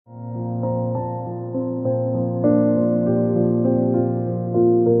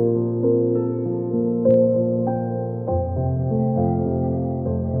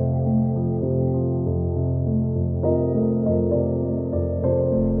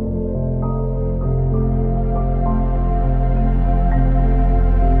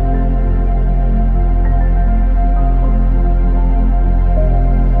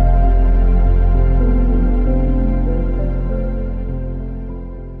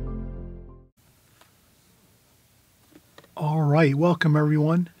right, welcome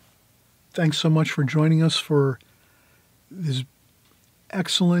everyone. Thanks so much for joining us for this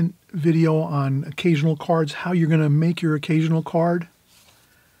excellent video on occasional cards, how you're going to make your occasional card,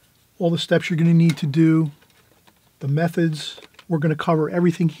 all the steps you're going to need to do, the methods. We're going to cover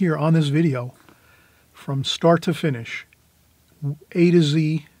everything here on this video from start to finish, A to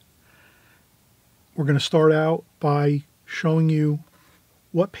Z. We're going to start out by showing you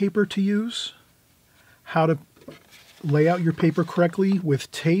what paper to use, how to lay out your paper correctly with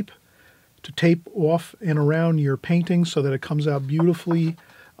tape to tape off and around your painting so that it comes out beautifully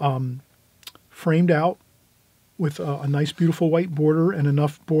framed out with a nice beautiful white border and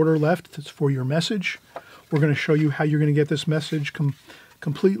enough border left for your message. We're going to show you how you're going to get this message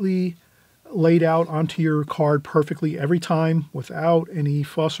completely laid out onto your card perfectly every time without any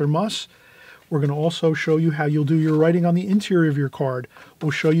fuss or muss. We're going to also show you how you'll do your writing on the interior of your card.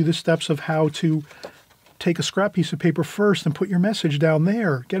 We'll show you the steps of how to take a scrap piece of paper first and put your message down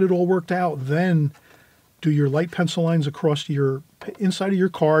there. Get it all worked out. Then do your light pencil lines across your inside of your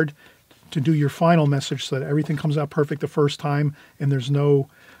card to do your final message so that everything comes out perfect the first time and there's no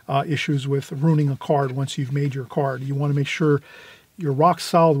issues with ruining a card once you've made your card. You want to make sure you're rock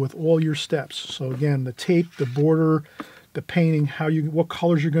solid with all your steps. So again, the tape, the border, the painting, what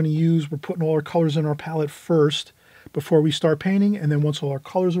colors you're going to use. We're putting all our colors in our palette first before we start painting, and then once all our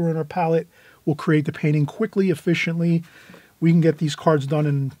colors are in our palette, we'll create the painting quickly, efficiently. We can get these cards done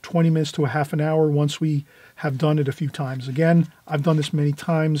in 20 minutes to a half an hour once we have done it a few times. Again, I've done this many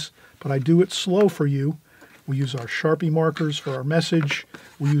times, but I do it slow for you. We use our Sharpie markers for our message.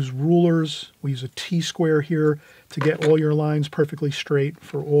 We use rulers. We use a T-square here to get all your lines perfectly straight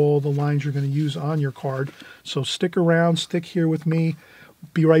for all the lines you're going to use on your card. So stick around, stick here with me.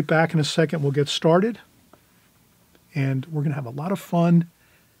 Be right back in a second. We'll get started. And we're going to have a lot of fun.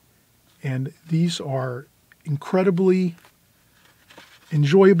 And these are incredibly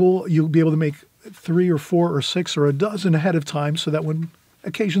enjoyable. You'll be able to make 3 or 4 or 6 or a dozen ahead of time so that when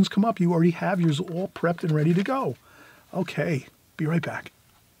occasions come up, you already have yours all prepped and ready to go. Okay, be right back.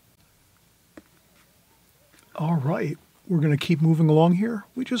 All right, we're going to keep moving along here.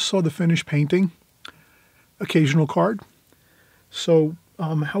 We just saw the finished painting, occasional card. So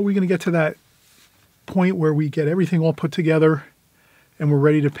how are we going to get to that point where we get everything all put together and we're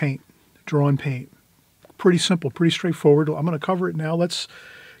ready to paint, draw and paint? Pretty simple, pretty straightforward. I'm going to cover it now. Let's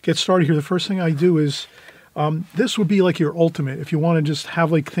get started here. The first thing I do is, this would be like your ultimate. If you want to just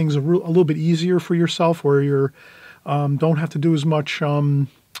have like things a little bit easier for yourself where you're don't have to do as much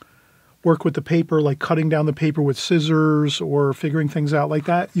work with the paper, like cutting down the paper with scissors or figuring things out like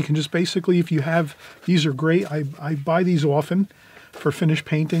that. You can just basically, if you have, these are great. I buy these often for finished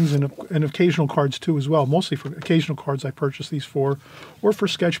paintings and occasional cards too as well. Mostly for occasional cards I purchase these for, or for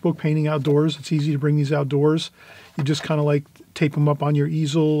sketchbook painting outdoors. It's easy to bring these outdoors. You just kind of like tape them up on your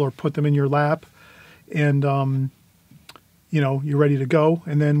easel or put them in your lap and, you know, you're ready to go.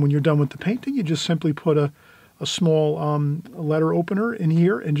 And then when you're done with the painting, you just simply put a small letter opener in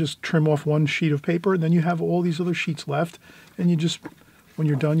here and just trim off one sheet of paper. And then you have all these other sheets left. And you just, when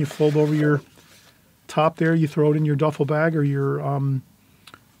you're done, you fold over your top there, you throw it in your duffel bag or your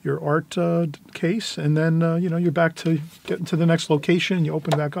art case, and then you know, you're back to getting to the next location. You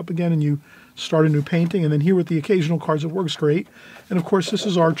open it back up again and you start a new painting. And then here with the occasional cards, it works great. And of course, this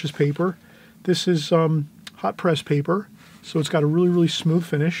is Arches paper. This is hot press paper, so it's got a really, really smooth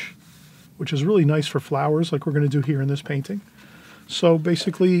finish, which is really nice for flowers like we're going to do here in this painting. So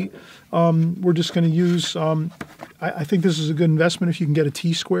basically, we're just going to use, I think this is a good investment if you can get a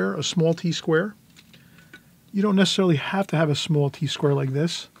T-square, a small T-square. You don't necessarily have to have a small T-square like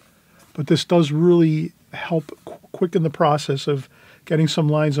this, but this does really help quicken the process of getting some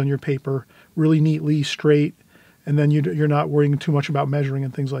lines on your paper really neatly, straight, and then you're not worrying too much about measuring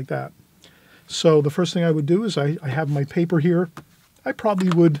and things like that. So the first thing I would do is I have my paper here. I probably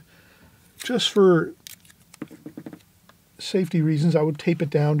would, just for safety reasons, I would tape it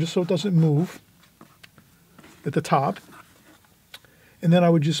down just so it doesn't move at the top. And then I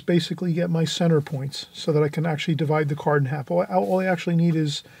would just basically get my center points so that I can actually divide the card in half. All I actually need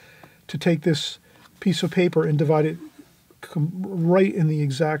is to take this piece of paper and divide it right in the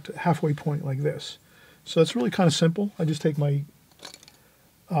exact halfway point like this. So it's really kind of simple. I just take my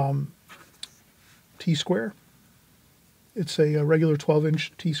T-square. It's a regular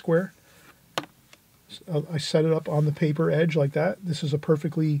 12-inch T-square. I set it up on the paper edge like that. This is a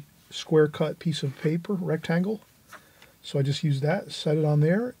perfectly square cut piece of paper, rectangle. So I just use that, set it on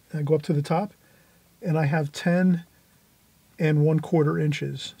there, and I go up to the top, and I have 10 1/4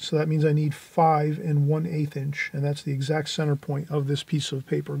 inches. So that means I need 5 1/8 inch, and that's the exact center point of this piece of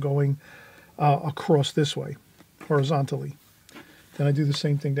paper going across this way, horizontally. Then I do the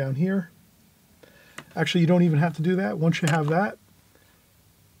same thing down here. Actually, you don't even have to do that. Once you have that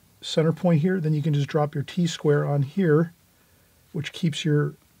center point here, then you can just drop your T-square on here, which keeps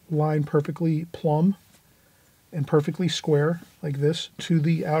your line perfectly plumb and perfectly square, like this, to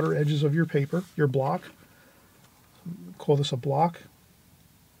the outer edges of your paper, your block. Call this a block,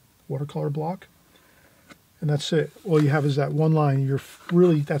 watercolor block. And that's it. All you have is that one line.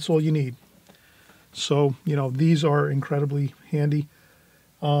 That's all you need. So, you know, these are incredibly handy.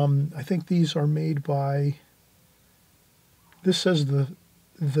 I think these are made by, this says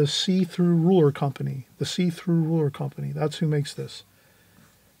the See-Through Ruler Company. The See-Through Ruler Company. That's who makes this.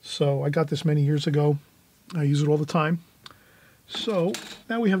 So I got this many years ago. I use it all the time. So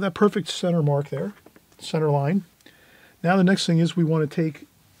now we have that perfect center mark there, center line. Now the next thing is we want to take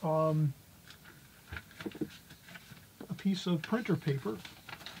a piece of printer paper.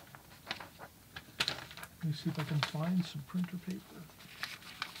 Let me see if I can find some printer paper.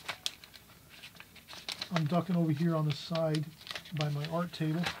 I'm ducking over here on the side by my art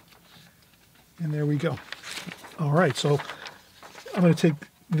table. And there we go. All right, so I'm going to take,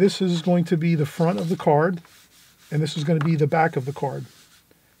 this is going to be the front of the card, and this is going to be the back of the card.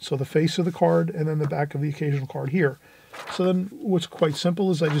 So the face of the card and then the back of the occasional card here. So then what's quite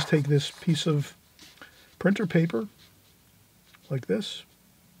simple is I just take this piece of printer paper like this,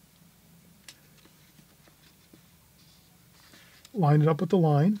 line it up with the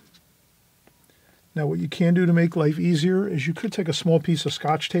line. Now what you can do to make life easier is you could take a small piece of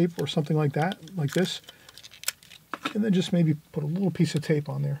Scotch tape or something like that, like this, and then just maybe put a little piece of tape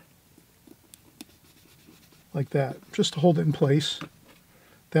on there, like that, just to hold it in place.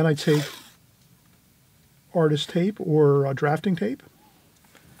 Then I take artist tape or drafting tape,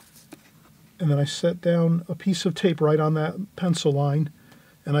 and then I set down a piece of tape right on that pencil line,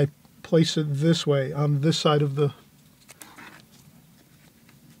 and I place it this way on this side of the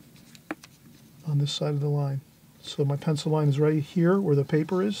line. So my pencil line is right here where the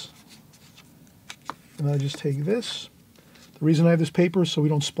paper is, and I just take this. The reason I have this paper is so we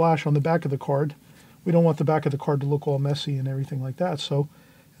don't splash on the back of the card. We don't want the back of the card to look all messy and everything like that. So,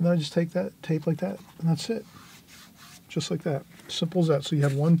 and then I just take that tape like that, and that's it. Just like that. Simple as that. So you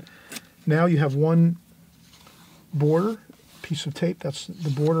have one, now you have one border, piece of tape. That's the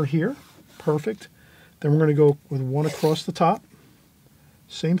border here. Perfect. Then we're going to go with one across the top.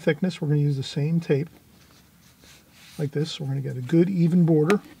 Same thickness. We're going to use the same tape like this. We're going to get a good even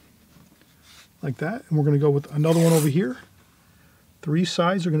border like that. And we're going to go with another one over here. Three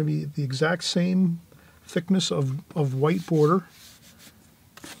sides are going to be the exact same thickness of white border.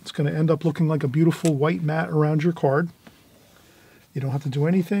 It's going to end up looking like a beautiful white mat around your card. You don't have to do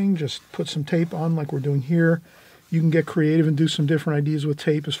anything. Just put some tape on like we're doing here. You can get creative and do some different ideas with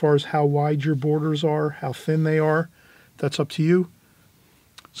tape as far as how wide your borders are, how thin they are. That's up to you.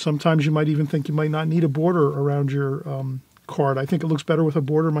 Sometimes you might even think you might not need a border around your card. I think it looks better with a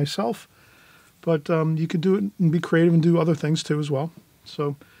border myself, but you could do it and be creative and do other things too as well.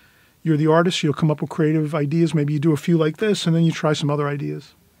 So you're the artist, you'll come up with creative ideas. Maybe you do a few like this, and then you try some other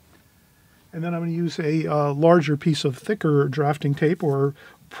ideas. And then I'm going to use a larger piece of thicker drafting tape or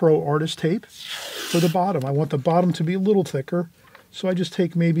pro artist tape for the bottom. I want the bottom to be a little thicker, so I just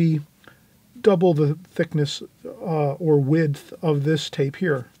take maybe double the thickness or width of this tape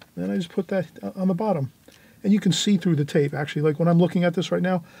here. And I just put that on the bottom. And you can see through the tape, actually. Like when I'm looking at this right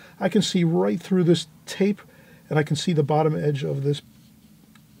now, I can see right through this tape, and I can see the bottom edge of this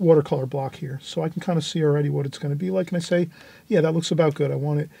watercolor block here. So I can kind of see already what it's going to be like. And I say, yeah, that looks about good. I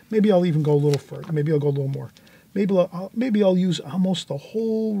want it. Maybe I'll even go a little further. Maybe I'll go a little more. Maybe I'll use almost the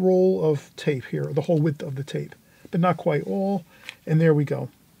whole roll of tape here, the whole width of the tape, but not quite all. And there we go.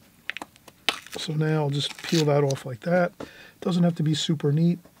 So now I'll just peel that off like that. It doesn't have to be super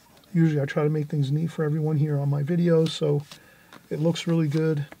neat. Usually I try to make things neat for everyone here on my videos, so it looks really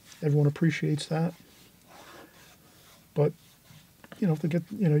good. Everyone appreciates that. But you know,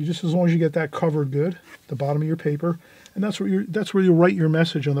 just as long as you get that covered good, the bottom of your paper, and that's where you'll write your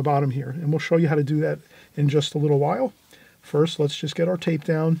message on the bottom here. And we'll show you how to do that in just a little while. First, let's just get our tape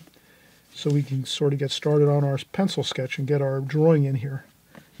down so we can sort of get started on our pencil sketch and get our drawing in here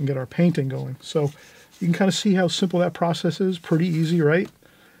and get our painting going. So you can kind of see how simple that process is. Pretty easy, right?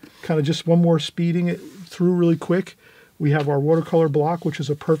 Kind of just one more speeding it through really quick. We have our watercolor block, which is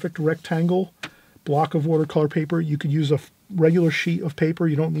a perfect rectangle block of watercolor paper. You could use a regular sheet of paper.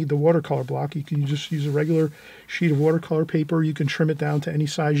 You don't need the watercolor block. You can just use a regular sheet of watercolor paper. You can trim it down to any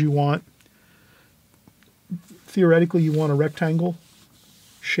size you want. Theoretically, you want a rectangle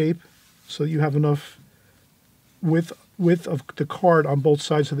shape so you have enough width of the card on both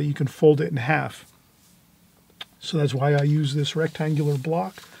sides so that you can fold it in half. So that's why I use this rectangular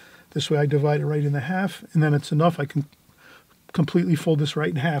block. This way I divide it right in half, and then it's enough. I can completely fold this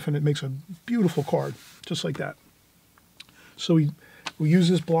right in half, and it makes a beautiful card, just like that. So we use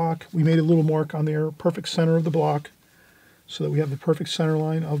this block. We made a little mark on there, perfect center of the block, so that we have the perfect center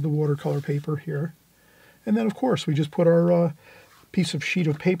line of the watercolor paper here. And then, of course, we just put our piece of sheet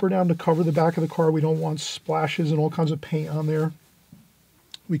of paper down to cover the back of the card. We don't want splashes and all kinds of paint on there.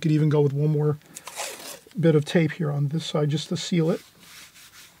 We could even go with one more bit of tape here on this side just to seal it,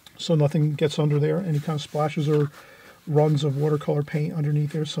 so nothing gets under there, any kind of splashes or runs of watercolor paint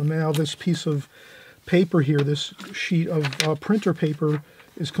underneath there. So now this piece of paper here, this sheet of printer paper,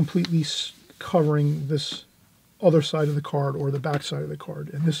 is completely covering this other side of the card, or the back side of the card,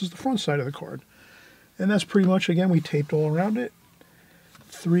 and this is the front side of the card. And that's pretty much, again, we taped all around it.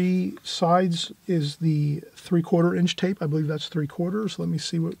 3 sides is the 3/4 inch tape. I believe that's 3/4. Let me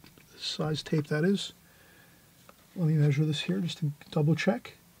see what size tape that is. Let me measure this here just to double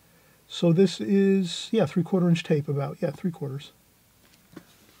check. So this is, yeah, 3/4 inch tape about, yeah, 3/4.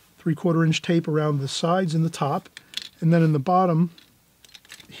 3/4 inch tape around the sides and the top. And then in the bottom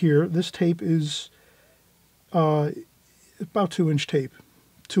here, this tape is about 2-inch tape,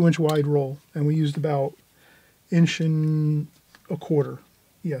 2-inch wide roll. And we used about 1.25 inches.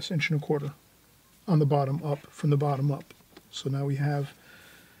 Yes, 1.25 inches on the bottom up, from the bottom up. So now we have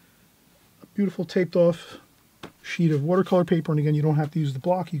a beautiful taped off sheet of watercolor paper. And again, you don't have to use the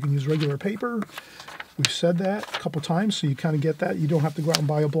block. You can use regular paper. We've said that a couple times, so you kind of get that. You don't have to go out and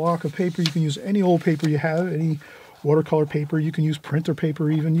buy a block of paper. You can use any old paper you have, any watercolor paper. You can use printer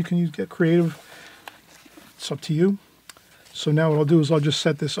paper even. You can get creative. It's up to you. So now what I'll do is I'll just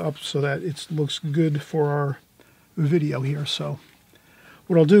set this up so that it looks good for our video here. So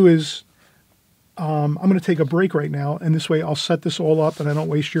what I'll do is I'm going to take a break right now, and this way I'll set this all up and I don't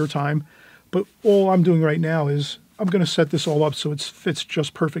waste your time. But all I'm doing right now is I'm going to set this all up so it fits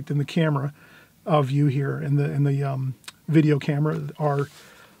just perfect in the camera view here, in the video camera,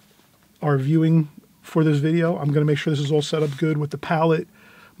 our viewing for this video. I'm going to make sure this is all set up good with the palette,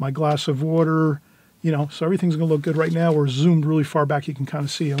 my glass of water, you know, so everything's going to look good. Right now we're zoomed really far back. You can kind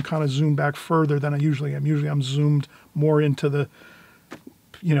of see I'm kind of zoomed back further than I usually am. Usually I'm zoomed more into the,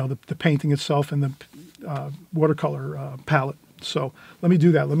 you know, the painting itself and the watercolor palette. So let me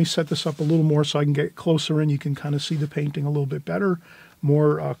do that. Let me set this up a little more so I can get closer in. You can kind of see the painting a little bit better,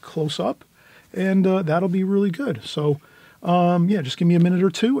 more close up, and that'll be really good. So yeah, just give me a minute or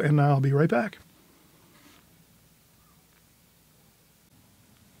two and I'll be right back.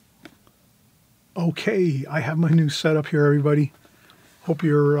 Okay, I have my new setup here, everybody. Hope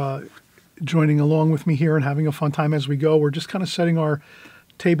you're joining along with me here and having a fun time as we go. We're just kind of setting our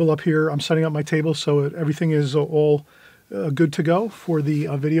table up here. I'm setting up my table so everything is all good to go for the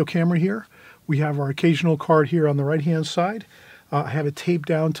video camera here. We have our occasional card here on the right-hand side. I have it taped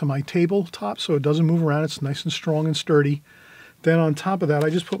down to my tabletop so it doesn't move around. It's nice and strong and sturdy. Then on top of that, I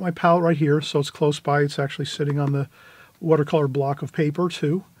just put my palette right here so it's close by. It's actually sitting on the watercolor block of paper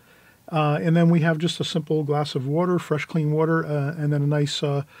too. And then we have just a simple glass of water, fresh clean water, and then a nice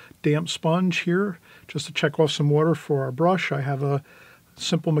damp sponge here just to check off some water for our brush. I have a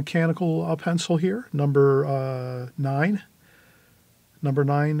simple mechanical pencil here, number 9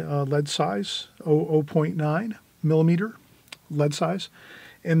 lead size, 0.9 millimeter lead size.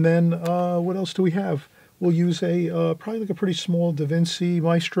 And then what else do we have? We'll use a probably like a pretty small Da Vinci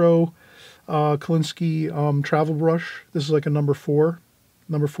Maestro Kolinsky travel brush. This is like a number 4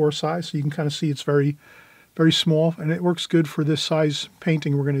 size, so you can kind of see it's very, very small, and it works good for this size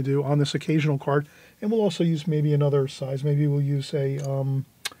painting we're going to do on this occasional card. And we'll also use maybe another size. Maybe we'll use a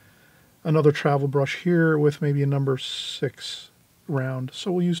another travel brush here with maybe a number 6 round.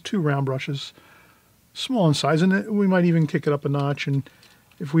 So we'll use 2 round brushes, small in size, and we might even kick it up a notch. And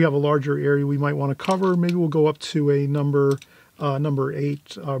if we have a larger area we might want to cover, maybe we'll go up to a number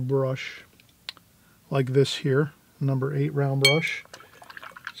 8 brush like this here, number 8 round brush.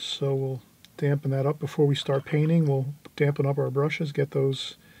 So we'll dampen that up before we start painting. We'll dampen up our brushes, get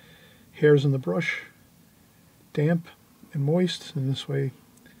those hairs in the brush damp and moist, and this way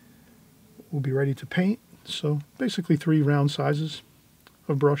we'll be ready to paint. So basically 3 round sizes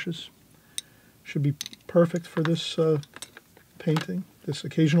of brushes should be perfect for this painting, this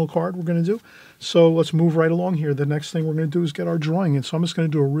occasional card we're going to do. So let's move right along here. The next thing we're going to do is get our drawing in. So I'm just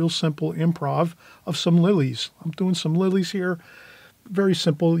going to do a real simple improv of some lilies. I'm doing some lilies here. Very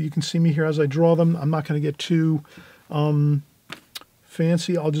simple. You can see me here as I draw them. I'm not going to get too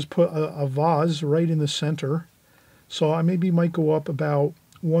fancy. I'll just put a vase right in the center. So I maybe might go up about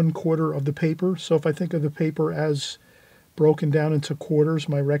 1/4 of the paper. So if I think of the paper as broken down into quarters,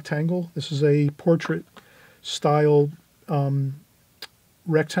 my rectangle, this is a portrait style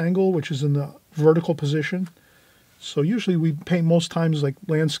rectangle, which is in the vertical position. So usually we paint most times like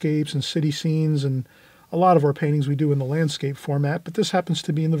landscapes and city scenes, and a lot of our paintings we do in the landscape format, but this happens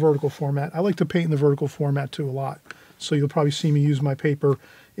to be in the vertical format. I like to paint in the vertical format too a lot. So you'll probably see me use my paper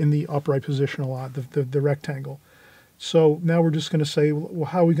in the upright position a lot, the rectangle. So now we're just going to say, well,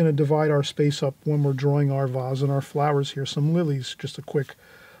 how are we going to divide our space up when we're drawing our vase and our flowers here? Some lilies, just a quick,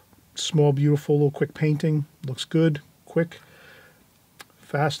 small, beautiful, little quick painting. Looks good, quick,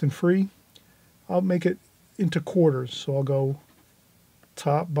 fast and free. I'll make it into quarters. So I'll go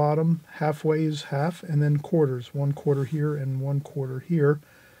top, bottom, halfway is half, and then quarters. 1 quarter here and 1 quarter here.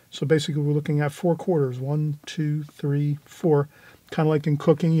 So basically we're looking at 4 quarters. 1, 2, 3, 4. Kind of like in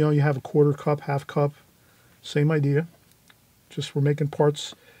cooking, you know, you have a quarter cup, half cup. Same idea. Just we're making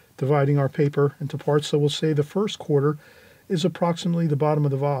parts, dividing our paper into parts. So we'll say the first quarter is approximately the bottom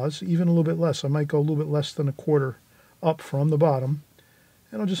of the vase, even a little bit less. I might go a little bit less than a quarter up from the bottom.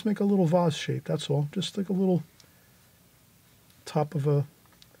 And I'll just make a little vase shape, that's all. Just like a little top of a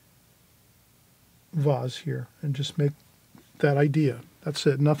vase here. And just make that idea. That's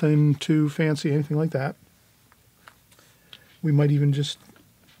it. Nothing too fancy, anything like that. We might even just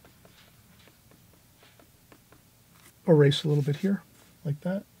erase a little bit here, like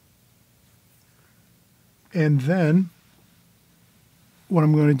that. And then what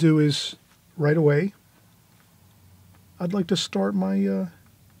I'm going to do is, right away, I'd like to start my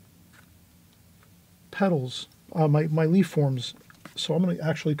petals, my leaf forms. So I'm going to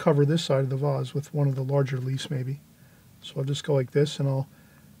actually cover this side of the vase with one of the larger leaves maybe. So I'll just go like this, and I'm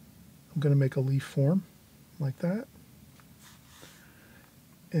going to make a leaf form like that.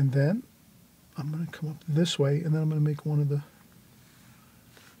 And then I'm going to come up this way, and then I'm going to make one of the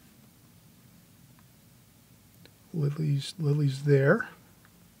lilies there.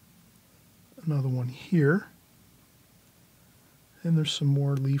 Another one here. And there's some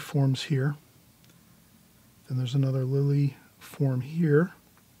more leaf forms here. Then there's another lily form here,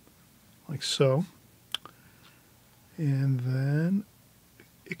 like so. And then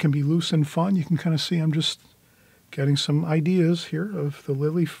it can be loose and fun. You can kind of see I'm just getting some ideas here of the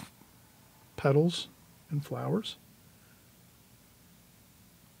lily petals and flowers.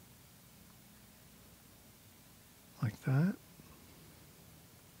 Like that.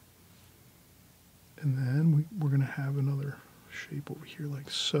 And then we're going to have another shape over here like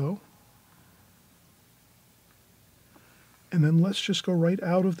so. And then let's just go right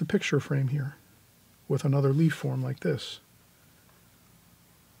out of the picture frame here with another leaf form like this.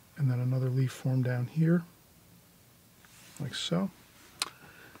 And then another leaf form down here, like so.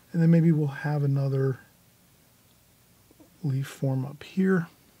 And then maybe we'll have another leaf form up here,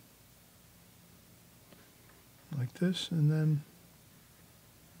 like this, and then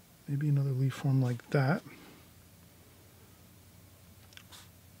maybe another leaf form like that.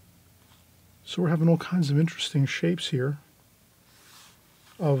 So we're having all kinds of interesting shapes here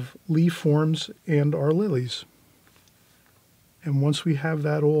of leaf forms and our lilies. And once we have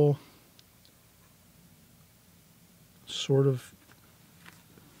that all sort of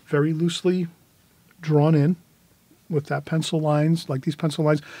very loosely drawn in with that pencil lines, like these pencil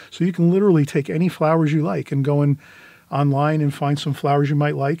lines, so you can literally take any flowers you like and go in online and find some flowers you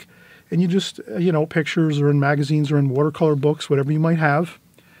might like, and you just, you know, pictures or in magazines or in watercolor books, whatever you might have.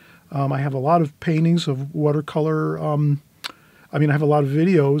 I have a lot of paintings of watercolor. I have a lot of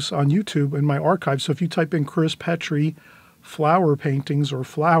videos on YouTube in my archive. So if you type in Chris Petri flower paintings or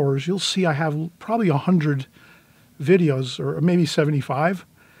flowers, you'll see I have probably 100 videos, or maybe 75,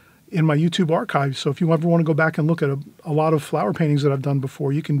 in my YouTube archive. So if you ever want to go back and look at a lot of flower paintings that I've done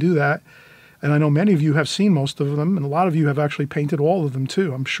before, you can do that. And I know many of you have seen most of them, and a lot of you have actually painted all of them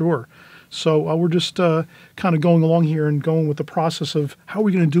too, I'm sure. So we're just kind of going along here and going with the process of how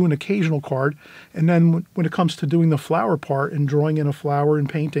we're going to do an occasional card. And then when it comes to doing the flower part and drawing in a flower and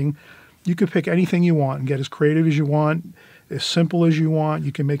painting, you could pick anything you want and get as creative as you want, as simple as you want.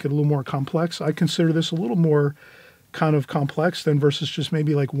 You can make it a little more complex. I consider this a little more kind of complex than versus just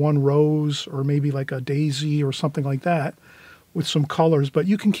maybe like one rose or maybe like a daisy or something like that with some colors. But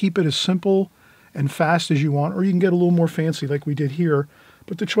you can keep it as simple and fast as you want, or you can get a little more fancy like we did here.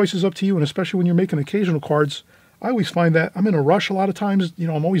 But the choice is up to you, and especially when you're making occasional cards, I always find that I'm in a rush a lot of times. You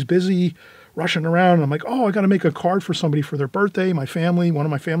know, I'm always busy, rushing around, and I'm like, oh, I got to make a card for somebody for their birthday, my family, one of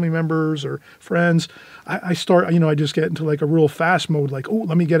my family members or friends. I start, you know, I just get into like a real fast mode, like, oh,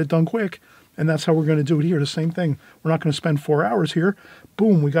 let me get it done quick. And that's how we're going to do it here. The same thing. We're not going to spend 4 hours here.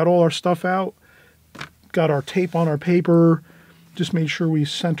 Boom, we got all our stuff out, got our tape on our paper, just made sure we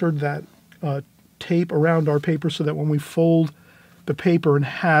centered that tape around our paper so that when we fold the paper in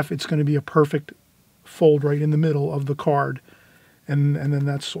half, it's going to be a perfect fold right in the middle of the card. And then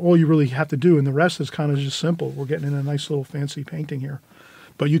that's all you really have to do, and the rest is kind of just simple. We're getting in a nice little fancy painting here.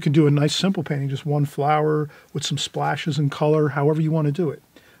 But you can do a nice simple painting, just one flower with some splashes and color, however you want to do it.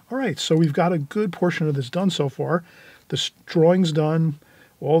 All right, so we've got a good portion of this done so far. The drawing's done,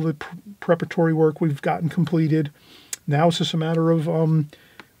 all the preparatory work we've gotten completed. Now it's just a matter of,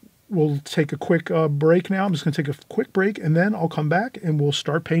 we'll take a quick break now. I'm just going to take a quick break, and then I'll come back and we'll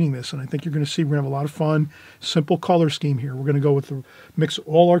start painting this. And I think you're going to see we're going to have a lot of fun. Simple color scheme here. We're going to go with mix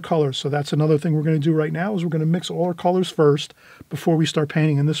all our colors. So that's another thing we're going to do right now is we're going to mix all our colors first before we start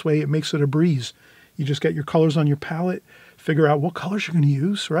painting. And this way it makes it a breeze. You just get your colors on your palette, figure out what colors you're going to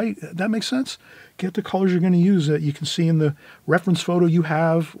use, right? That makes sense. Get the colors you're going to use that you can see in the reference photo you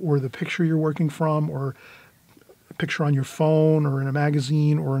have, or the picture you're working from, or picture on your phone, or in a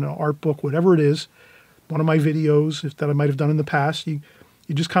magazine, or in an art book, whatever it is. One of my videos that I might have done in the past, you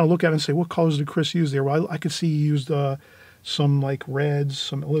just kind of look at it and say, what colors did Chris use there? Well, I could see he used some like reds,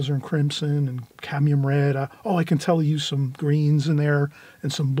 some alizarin crimson, and cadmium red. I can tell he used some greens in there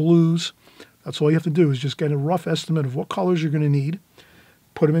and some blues. That's all you have to do is just get a rough estimate of what colors you're going to need,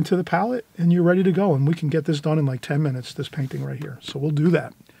 put them into the palette, and you're ready to go. And we can get this done in like 10 minutes, this painting right here. So we'll do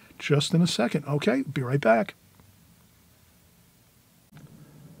that just in a second. Okay, be right back.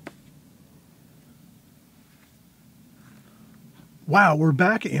 Wow, we're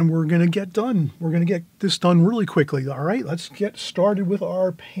back and we're going to get done. We're going to get this done really quickly. All right, let's get started with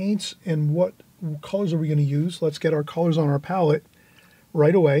our paints and what colors are we going to use. Let's get our colors on our palette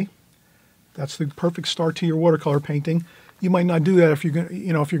right away. That's the perfect start to your watercolor painting. You might not do that if you're going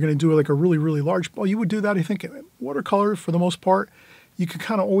to, if you're going to do like a really, really large, well, you would do that, I think. Watercolor, for the most part, you can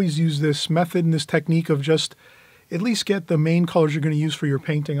kind of always use this method and this technique of just at least get the main colors you're going to use for your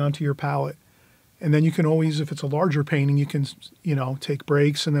painting onto your palette. And then you can always, if it's a larger painting, you can, take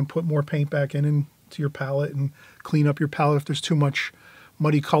breaks and then put more paint back into your palette and clean up your palette. If there's too much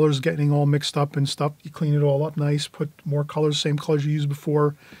muddy colors getting all mixed up and stuff, you clean it all up nice, put more colors, same colors you used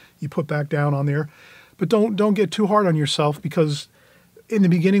before, you put back down on there. But don't get too hard on yourself, because in the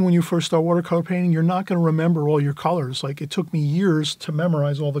beginning when you first start watercolor painting, you're not going to remember all your colors. Like, it took me years to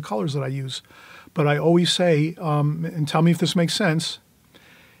memorize all the colors that I use. But I always say, and tell me if this makes sense,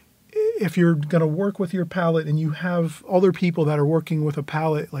 if you're going to work with your palette and you have other people that are working with a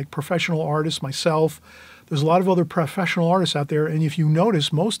palette, like professional artists, myself, there's a lot of other professional artists out there, and if you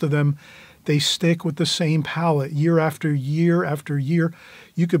notice, most of them, they stick with the same palette year after year after year.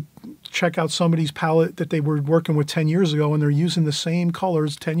 You could check out somebody's palette that they were working with 10 years ago, and they're using the same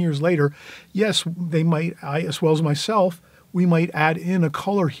colors 10 years later. Yes, they might, I as well as myself, we might add in a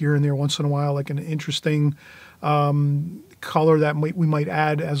color here and there once in a while, like an interesting color that we might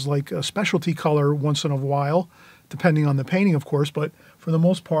add as like a specialty color once in a while, depending on the painting, of course. But for the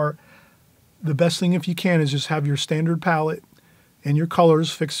most part, the best thing, if you can, is just have your standard palette and your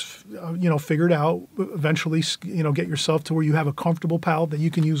colors figured out. Eventually, get yourself to where you have a comfortable palette that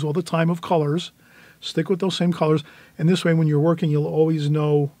you can use all the time of colors. Stick with those same colors, and this way, when you're working, you'll always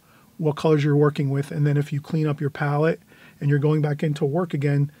know what colors you're working with. And then if you clean up your palette and you're going back into work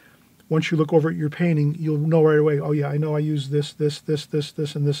again, once you look over at your painting, you'll know right away, oh yeah, I know I use this,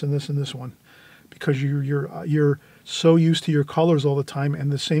 and this, and this one. Because you're so used to your colors all the time,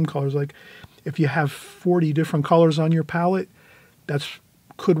 and the same colors. Like, if you have 40 different colors on your palette, that's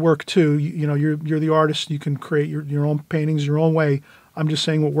could work too. You're the artist, you can create your own paintings your own way. I'm just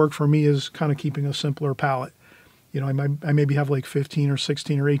saying what worked for me is kind of keeping a simpler palette. I maybe have like 15 or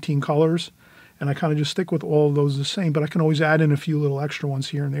 16 or 18 colors, and I kind of just stick with all of those the same, but I can always add in a few little extra ones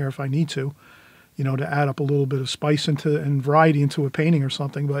here and there if I need to, to add up a little bit of spice and variety into a painting or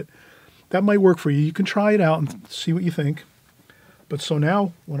something. But that might work for you. You can try it out and see what you think. But so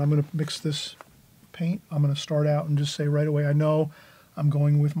now, when I'm going to mix this paint, I'm going to start out and just say right away, I know I'm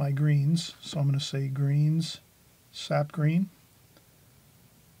going with my greens. So I'm going to say greens, sap green,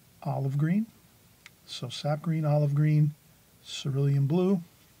 olive green. So sap green, olive green, cerulean blue.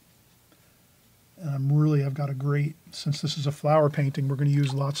 And I've got a great, since this is a flower painting, we're going to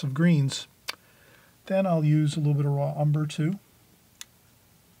use lots of greens. Then I'll use a little bit of raw umber too,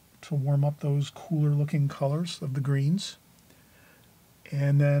 to warm up those cooler looking colors of the greens.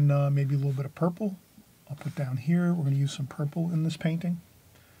 And then maybe a little bit of purple. I'll put down here. We're going to use some purple in this painting.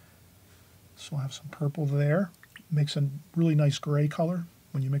 So I'll have some purple there. Makes a really nice gray color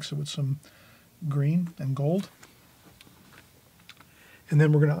when you mix it with some green and gold. And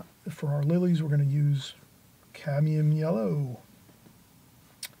then we're going to, for our lilies, we're going to use cadmium yellow,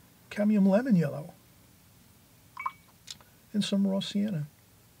 cadmium lemon yellow, and some raw sienna.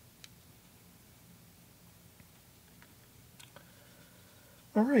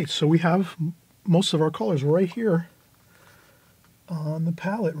 All right, so we have most of our colors right here on the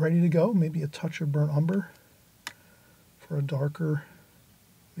palette, ready to go. Maybe a touch of burnt umber for a darker,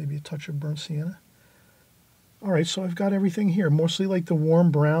 maybe a touch of burnt sienna. All right, so I've got everything here, mostly like the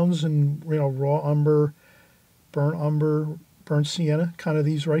warm browns and, you know, raw umber, burnt sienna, kind of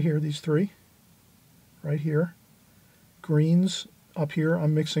these right here, these three, right here. Greens up here,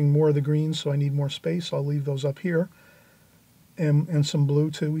 I'm mixing more of the greens, so I need more space. I'll leave those up here. And some blue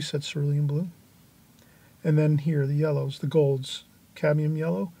too, we said cerulean blue. And then here, the yellows, the golds, cadmium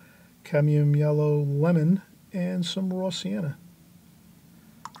yellow, lemon, and some raw sienna.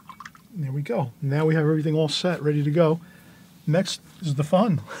 And there we go. Now we have everything all set, ready to go. Next is the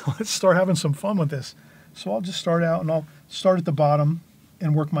fun. Let's start having some fun with this. So I'll just start out, and I'll start at the bottom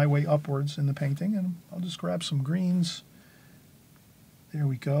and work my way upwards in the painting, and I'll just grab some greens. There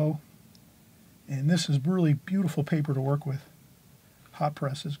we go. And this is really beautiful paper to work with. Hot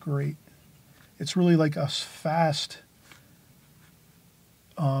press is great. It's really like a fast,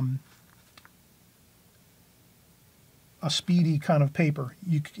 a speedy kind of paper.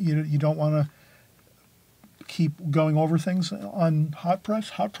 You don't want to keep going over things on hot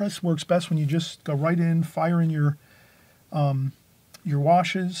press. Hot press works best when you just go right in, fire in your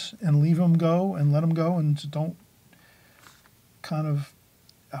washes and leave them go and let them go, and don't kind of,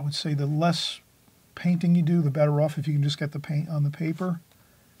 I would say the less painting you do, the better off if you can just get the paint on the paper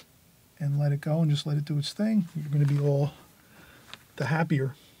and let it go and just let it do its thing. You're going to be all the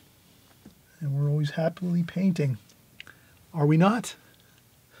happier. And we're always happily painting. Are we not?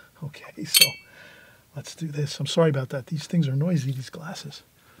 Okay, so let's do this. I'm sorry about that. These things are noisy, these glasses.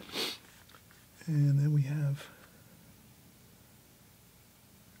 And then we have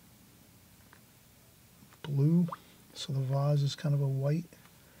blue. So the vase is kind of a white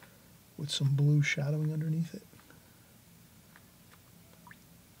with some blue shadowing underneath it.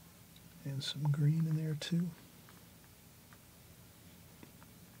 And some green in there too.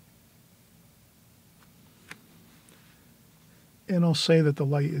 And I'll say that the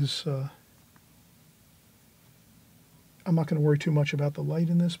light is, I'm not going to worry too much about the light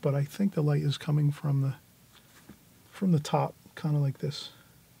in this, but I think the light is coming from the top, kind of like this.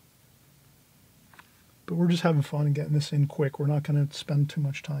 But we're just having fun and getting this in quick. We're not going to spend too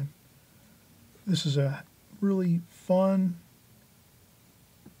much time. This is a really fun,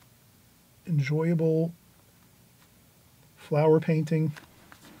 enjoyable flower painting.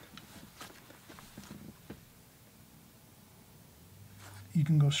 You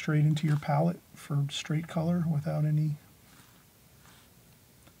can go straight into your palette for straight color without any...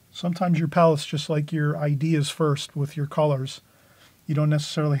 Sometimes your palette's just like your ideas first with your colors. You don't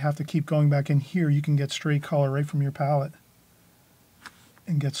necessarily have to keep going back in here. You can get straight color right from your palette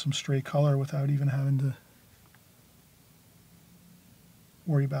and get some straight color without even having to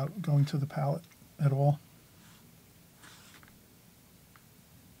worry about going to the palette at all.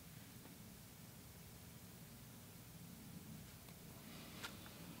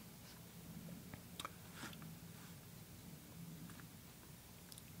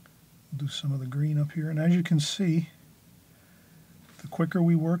 Do some of the green up here, and as you can see, the quicker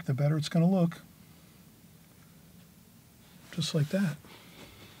we work, the better it's going to look. Just like that.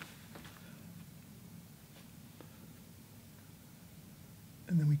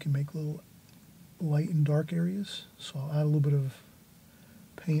 And then we can make little light and dark areas. So I'll add a little bit of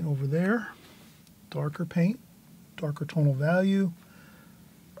paint over there, darker paint, darker tonal value.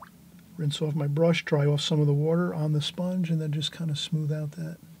 Rinse off my brush, dry off some of the water on the sponge, and then just kind of smooth out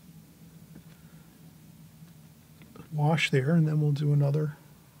that wash there, and then we'll do another.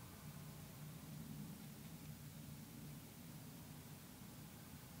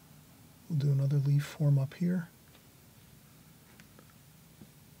 We'll do another leaf form up here.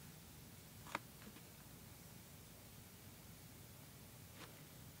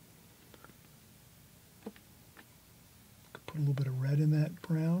 Put a little bit of red in that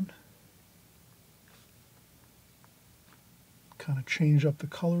brown. Kind of change up the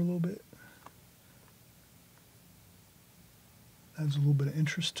color a little bit. Adds a little bit of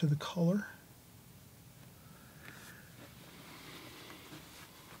interest to the color.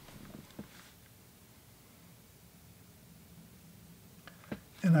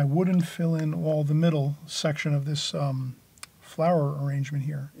 And I wouldn't fill in all the middle section of this flower arrangement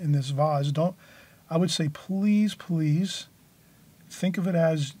here in this vase. I would say please, please think of it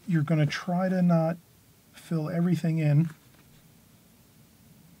as you're going to try to not fill everything in,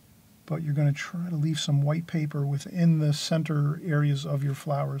 but you're going to try to leave some white paper within the center areas of your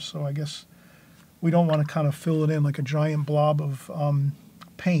flowers. So I guess we don't want to kind of fill it in like a giant blob of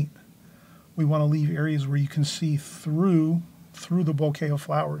paint. We want to leave areas where you can see through through the bouquet of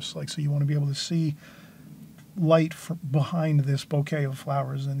flowers. Like, so you want to be able to see light behind this bouquet of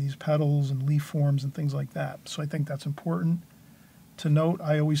flowers and these petals and leaf forms and things like that. So I think that's important to note.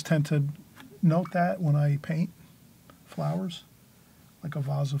 I always tend to note that when I paint flowers, like a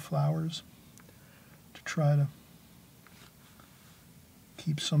vase of flowers, to try to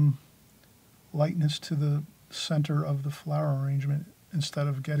keep some lightness to the center of the flower arrangement instead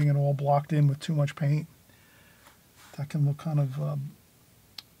of getting it all blocked in with too much paint. That can look kind of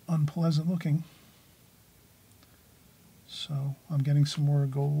unpleasant looking. So I'm getting some more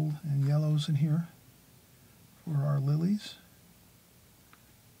gold and yellows in here for our lilies.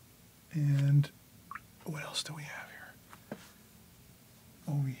 And what else do we have here?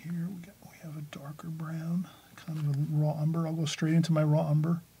 Over here we have a darker brown, kind of a raw umber. I'll go straight into my raw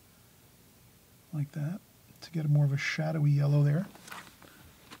umber like that to get more of a shadowy yellow there.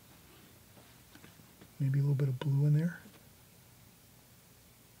 Maybe a little bit of blue in there,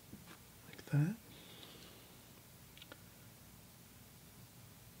 like that.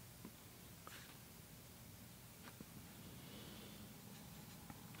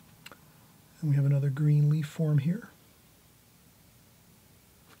 And we have another green leaf form here.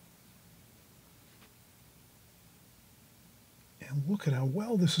 And look at how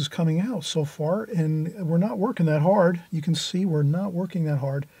well this is coming out so far. And we're not working that hard. You can see we're not working that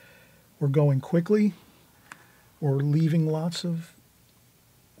hard. We're going quickly. We're leaving lots of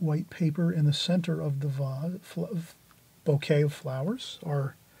white paper in the center of the vase, bouquet of flowers.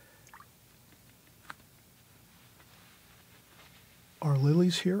 Our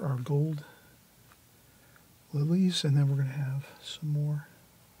lilies here, our gold lilies, and then we're going to have some more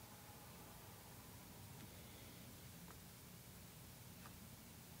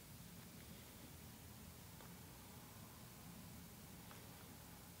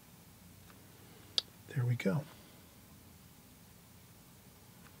there we go.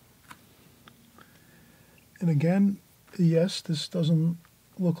 And again, yes, this doesn't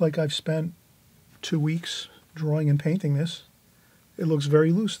look like I've spent 2 weeks drawing and painting this. It looks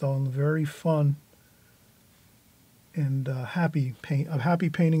very loose though, and very fun. And happy paint. A happy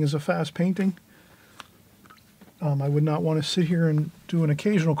painting is a fast painting. I would not want to sit here and do an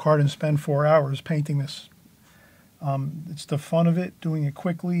occasional card and spend 4 hours painting this. It's the fun of it, doing it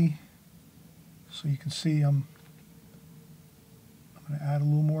quickly. So you can see I'm going to add a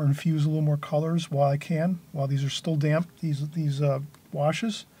little more, infuse a little more colors while I can, while these are still damp, these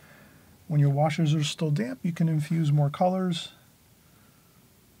washes. When your washes are still damp, you can infuse more colors.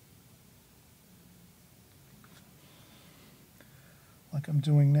 Like I'm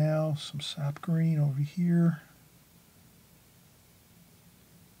doing now, some sap green over here.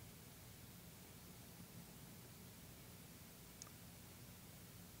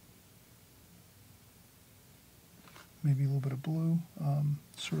 Maybe a little bit of blue,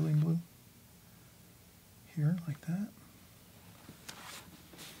 cerulean blue here, like that.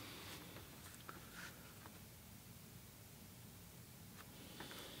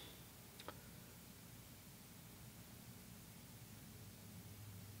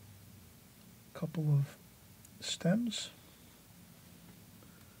 Couple of stems.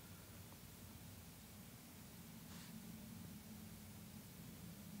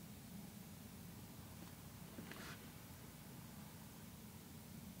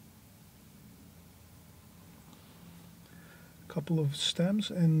 Couple of stems,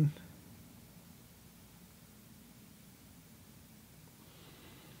 and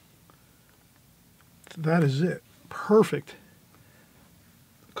that is it. Perfect.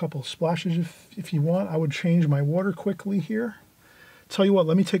 A couple of splashes if you want. I would change my water quickly here. Tell you what,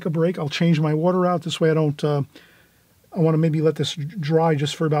 let me take a break. I'll change my water out. This way I don't, I want to maybe let this dry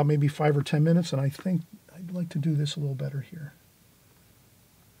just for about maybe 5 or 10 minutes, and I think I'd like to do this a little better here.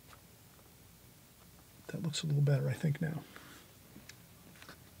 That looks a little better, I think, now.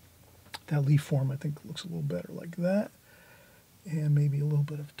 That leaf form, I think, looks a little better like that. And maybe a little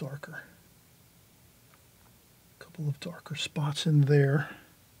bit of darker. A couple of darker spots in there.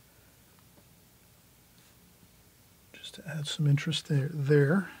 Just to add some interest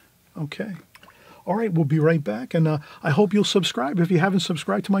there. Okay. All right, we'll be right back. And I hope you'll subscribe. If you haven't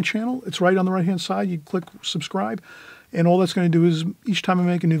subscribed to my channel, it's right on the right-hand side. You click subscribe. And all that's going to do is each time I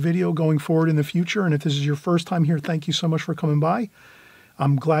make a new video going forward in the future, and if this is your first time here, thank you so much for coming by.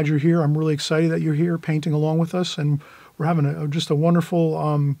 I'm glad you're here. I'm really excited that you're here painting along with us, and we're having just a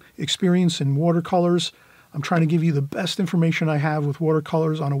wonderful experience in watercolors. I'm trying to give you the best information I have with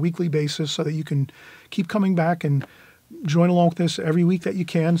watercolors on a weekly basis so that you can keep coming back and join along with this every week that you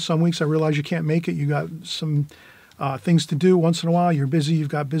can. Some weeks I realize you can't make it. You got some things to do once in a while. You're busy, you've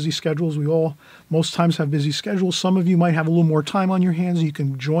got busy schedules. We all most times have busy schedules. Some of you might have a little more time on your hands. You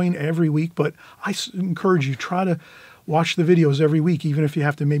can join every week, but I encourage you, try to watch the videos every week, even if you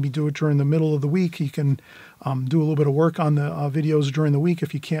have to maybe do it during the middle of the week. You can do a little bit of work on the videos during the week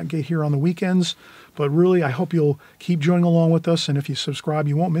if you can't get here on the weekends. But really, I hope you'll keep joining along with us, and if you subscribe,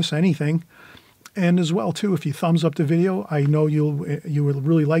 you won't miss anything. And as well, too, if you thumbs up the video, I know you will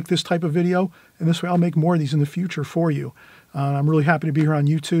really like this type of video, and this way I'll make more of these in the future for you. I'm really happy to be here on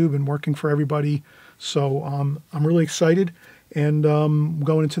YouTube and working for everybody, so I'm really excited. And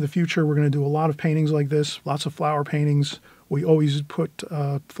going into the future, we're going to do a lot of paintings like this, lots of flower paintings. We always put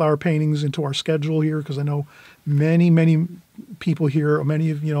flower paintings into our schedule here because I know many people here, many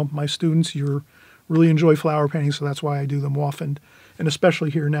of my students, you really enjoy flower paintings, so that's why I do them often. And especially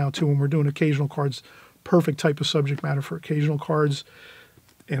here now, too, when we're doing occasional cards, perfect type of subject matter for occasional cards.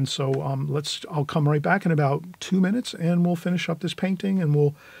 And so I'll come right back in about 2 minutes, and we'll finish up this painting, and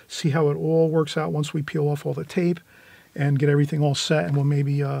we'll see how it all works out once we peel off all the tape and get everything all set. And we'll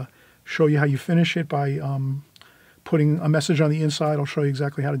maybe show you how you finish it by putting a message on the inside. I'll show you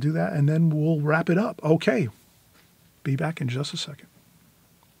exactly how to do that, and then we'll wrap it up. Okay, be back in just a second.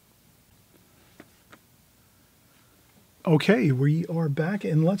 Okay, we are back,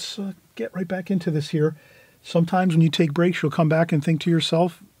 and let's get right back into this here. Sometimes when you take breaks, you'll come back and think to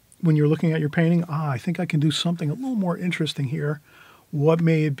yourself, when you're looking at your painting, I think I can do something a little more interesting here. What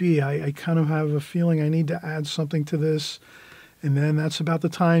may it be? I kind of have a feeling I need to add something to this. And then that's about the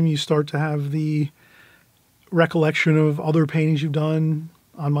time you start to have the recollection of other paintings you've done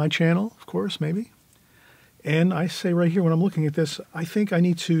on my channel, of course, maybe. And I say right here when I'm looking at this, I think I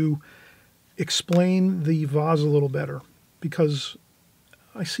need to explain the vase a little better, because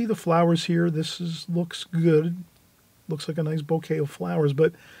I see the flowers here. This looks good. Looks like a nice bouquet of flowers,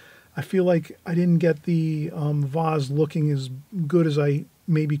 but I feel like I didn't get the vase looking as good as I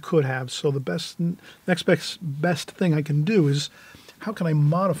maybe could have. So the next best thing I can do is, how can I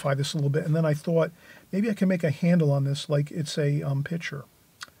modify this a little bit? And then I thought maybe I can make a handle on this like it's a pitcher.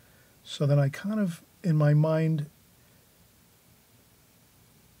 So then I kind of, in my mind,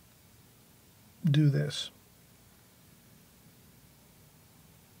 do this.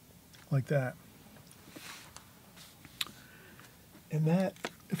 Like that. And that,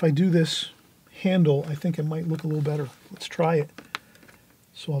 if I do this handle, I think it might look a little better. Let's try it.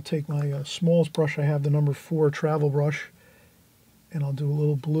 So I'll take my smallest brush I have, the number 4 travel brush, and I'll do a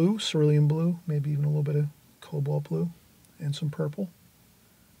little blue, cerulean blue, maybe even a little bit of cobalt blue, and some purple.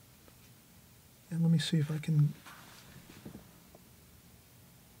 And let me see if I can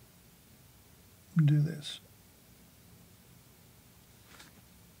do this.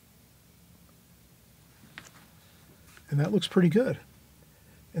 And that looks pretty good.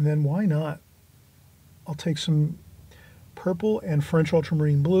 And then why not? I'll take some purple and French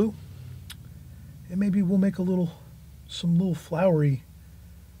ultramarine blue, and maybe we'll make some little flowery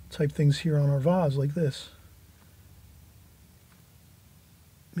type things here on our vase like this.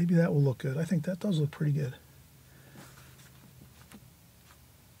 Maybe that will look good. I think that does look pretty good.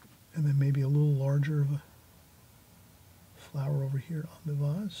 And then maybe a little larger of a flower over here on the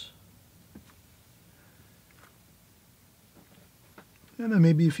vase. And then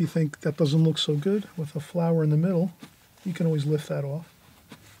maybe if you think that doesn't look so good with a flower in the middle, you can always lift that off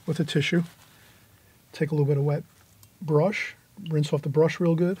with a tissue. Take a little bit of wet brush, rinse off the brush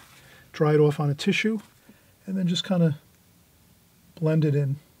real good, dry it off on a tissue, and then just kind of blend it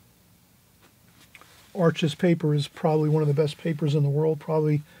in. Arches paper is probably one of the best papers in the world,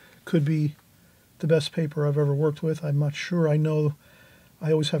 probably could be the best paper I've ever worked with. I'm not sure. I know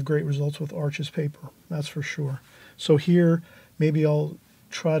I always have great results with Arches paper, that's for sure. So here, maybe I'll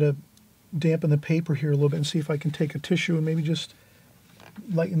try to dampen the paper here a little bit and see if I can take a tissue and maybe just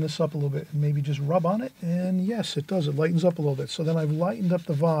lighten this up a little bit and maybe just rub on it. And yes, it does. It lightens up a little bit. So then I've lightened up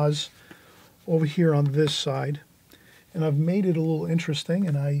the vase over here on this side, and I've made it a little interesting,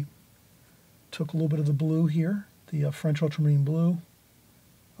 and I took a little bit of the blue here, the French ultramarine blue,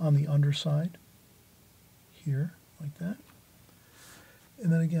 on the underside here, like that.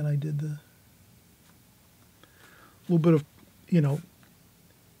 And then again, I did the little bit of,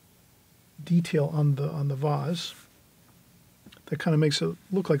 detail on the vase that kind of makes it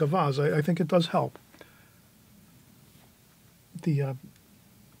look like a vase. I think it does help the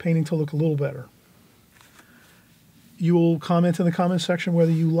painting to look a little better. You will comment in the comment section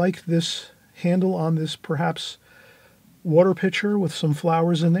whether you like this handle on this perhaps water pitcher with some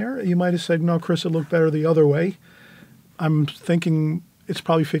flowers in there. You might have said, no, Chris, it looked better the other way. I'm thinking it's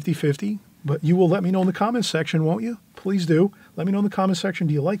probably 50-50, but you will let me know in the comment section, won't you? Please do. Let me know in the comment section,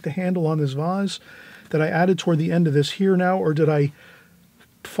 do you like the handle on this vase? that I added toward the end of this here now, or did I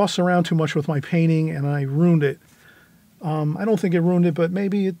fuss around too much with my painting and I ruined it? I don't think it ruined it, but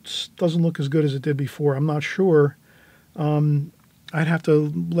maybe it doesn't look as good as it did before. I'm not sure. I'd have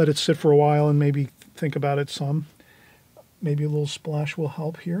to let it sit for a while and maybe think about it some. Maybe a little splash will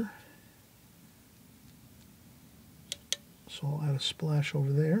help here. So I'll add a splash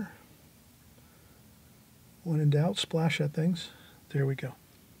over there. When in doubt, splash at things. There we go.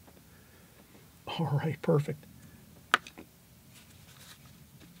 All right, perfect.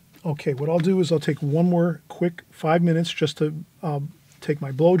 Okay, what I'll do is I'll take one more quick 5 minutes just to take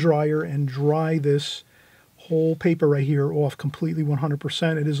my blow dryer and dry this whole paper right here off completely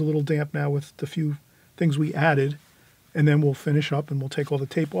 100%. It is a little damp now with the few things we added, and then we'll finish up and we'll take all the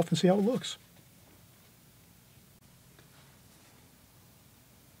tape off and see how it looks.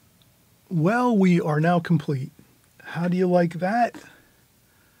 Well, we are now complete. How do you like that?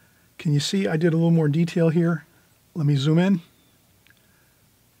 Can you see I did a little more detail here? Let me zoom in.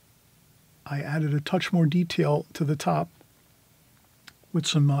 I added a touch more detail to the top with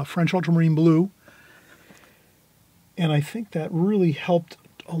some French ultramarine blue. And I think that really helped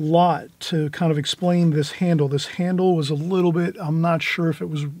a lot to kind of explain this handle. This handle was a little bit, I'm not sure if it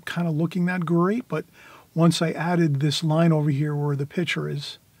was kind of looking that great, but once I added this line over here where the picture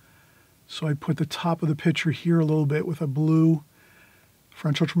is, so I put the top of the picture here a little bit with a blue,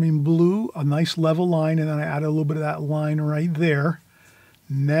 French ultramarine blue, a nice level line, and then I added a little bit of that line right there.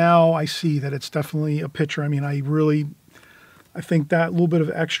 Now I see that it's definitely a picture. I mean, I think that little bit of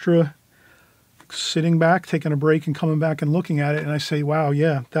extra sitting back, taking a break and coming back and looking at it, and I say, wow,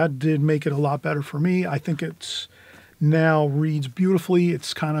 yeah, that did make it a lot better for me. I think it's now reads beautifully.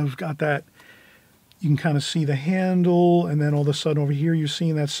 It's kind of got that, you can kind of see the handle, and then all of a sudden over here you're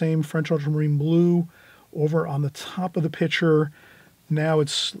seeing that same French ultramarine blue over on the top of the picture. Now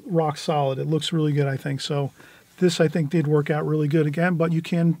it's rock solid. It looks really good, I think. So this, I think, did work out really good again, but you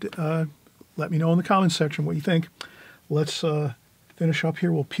can let me know in the comments section what you think. Let's finish up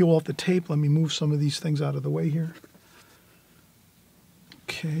here. We'll peel off the tape. Let me move some of these things out of the way here.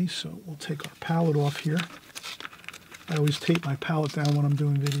 Okay, so we'll take our palette off here. I always tape my palette down when I'm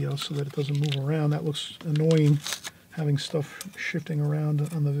doing videos so that it doesn't move around. That looks annoying, having stuff shifting around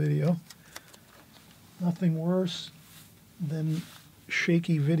on the video. Nothing worse than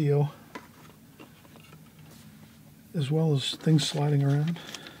shaky video, as well as things sliding around.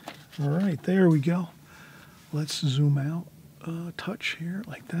 All right, there we go. Let's zoom out a touch here,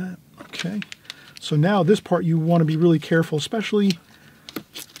 like that. Okay. So now this part you want to be really careful, especially,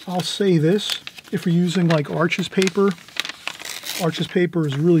 I'll say this, if you're using like Arches paper. Arches paper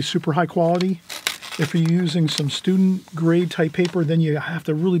is really super high quality. If you're using some student grade type paper, then you have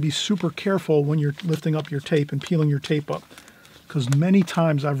to really be super careful when you're lifting up your tape and peeling your tape up. Because many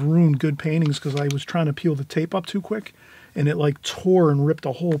times I've ruined good paintings because I was trying to peel the tape up too quick, and it like tore and ripped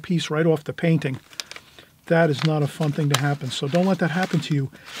a whole piece right off the painting. That is not a fun thing to happen. So don't let that happen to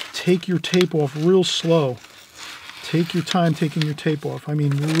you. Take your tape off real slow. Take your time taking your tape off. I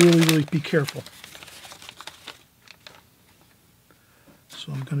mean, really, really be careful.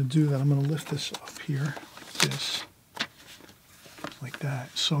 So I'm going to do that. I'm going to lift this up here like this, like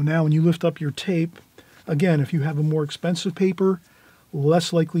that. So now when you lift up your tape, again, if you have a more expensive paper,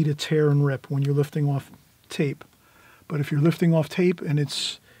 less likely to tear and rip when you're lifting off tape. But if you're lifting off tape and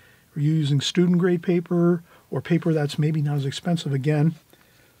you're using student grade paper or paper that's maybe not as expensive, again,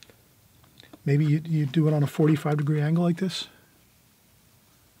 maybe you do it on a 45-degree angle like this.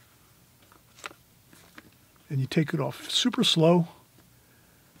 And you take it off super slow.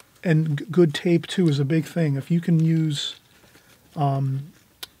 And good tape, too, is a big thing. If you can use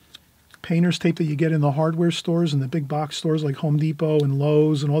painter's tape that you get in the hardware stores and the big box stores like Home Depot and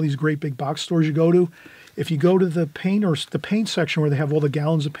Lowe's and all these great big box stores you go to, if you go to the paint section where they have all the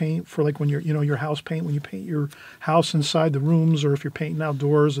gallons of paint for like when you're, your house paint, when you paint your house inside the rooms, or if you're painting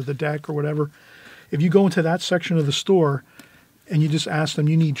outdoors or the deck or whatever, if you go into that section of the store and you just ask them,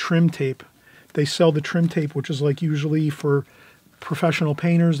 you need trim tape, they sell the trim tape, which is like usually for professional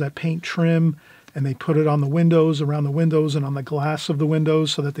painters that paint trim, and they put it on the windows, around the windows, and on the glass of the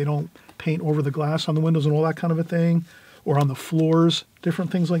windows so that they don't paint over the glass on the windows and all that kind of a thing, or on the floors,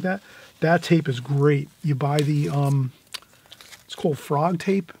 different things like that. That tape is great. You buy the, it's called frog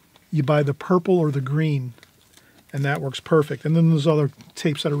tape. You buy the purple or the green, and that works perfect. And then there's other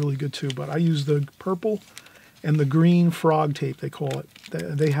tapes that are really good too, but I use the purple and the green frog tape, they call it.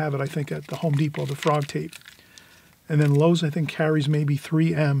 They have it, I think, at the Home Depot, the frog tape. And then Lowe's, I think, carries maybe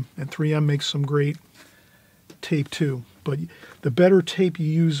 3M, and 3M makes some great tape too. But the better tape you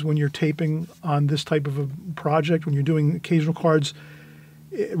use when you're taping on this type of a project, when you're doing occasional cards,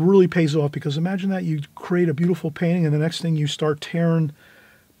 it really pays off, because imagine that you create a beautiful painting and the next thing you start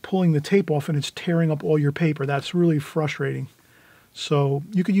pulling the tape off and it's tearing up all your paper. That's really frustrating. So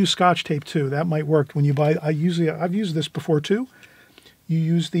you could use Scotch tape too. That might work when you buy. I've used this before too. You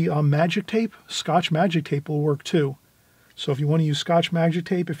use the magic tape. Scotch magic tape will work too. So if you want to use Scotch magic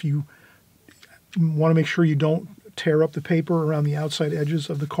tape, if you want to make sure you don't tear up the paper around the outside edges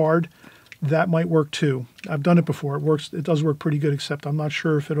of the card, that might work too. I've done it before. It works. It does work pretty good, except I'm not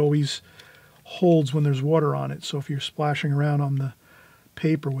sure if it always holds when there's water on it. So if you're splashing around on the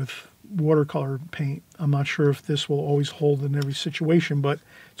paper with watercolor paint, I'm not sure if this will always hold in every situation, but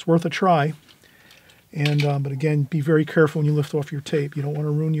it's worth a try. And but again, be very careful when you lift off your tape. You don't want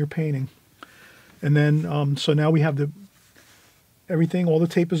to ruin your painting. And then, so now we have everything, all the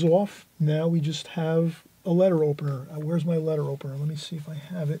tape is off. Now we just have a letter opener. Where's my letter opener? Let me see if I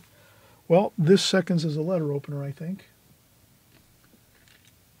have it. Well, this seconds as a letter opener, I think.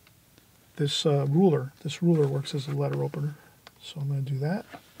 This ruler works as a letter opener. So I'm going to do that.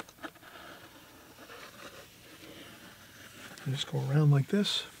 I just go around like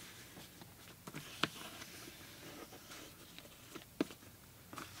this.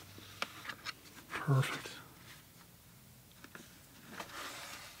 Perfect.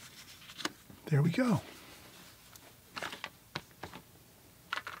 There we go.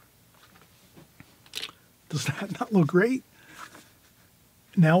 Does that not look great?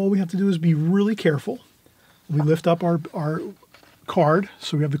 Now all we have to do is be really careful. We lift up our card.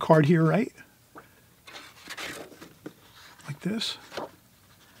 So we have the card here, right? Like this.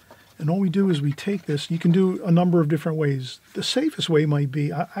 And all we do is we take this. You can do a number of different ways. The safest way might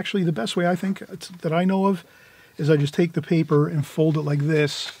be, actually the best way I think that I know of, is I just take the paper and fold it like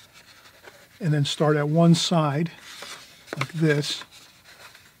this, and then start at one side, like this,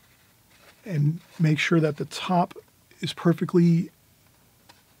 and make sure that the top is perfectly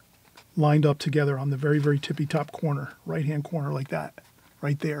lined up together on the very, very tippy top corner, right-hand corner, like that,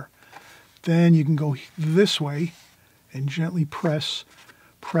 right there. Then you can go this way and gently press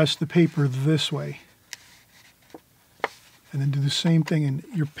the paper this way. And then do the same thing, and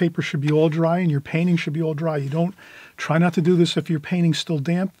your paper should be all dry and your painting should be all dry. You don't, try not to do this if your painting's still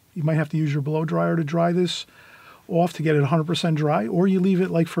damp. You might have to use your blow dryer to dry this off to get it 100% dry, or you leave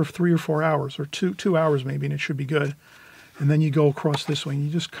it like for 3 or 4 hours, or two hours maybe, and it should be good. And then you go across this way and you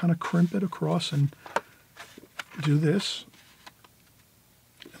just kind of crimp it across and do this.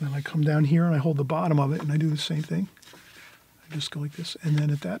 And then I come down here and I hold the bottom of it and I do the same thing. I just go like this, and then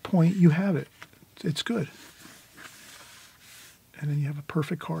at that point you have it. It's good. And then you have a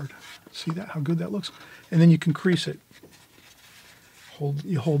perfect card. See that, how good that looks? And then you can crease it.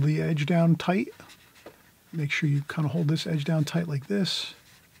 You hold the edge down tight. Make sure you kind of hold this edge down tight like this.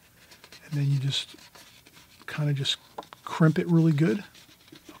 And then you just kind of just crimp it really good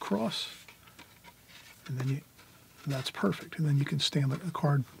across. And then that's perfect. And then you can stand, the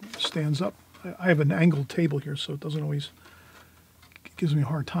card stands up. I have an angled table here, so it doesn't always, it gives me a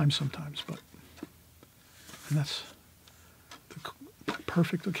hard time sometimes, but, and that's the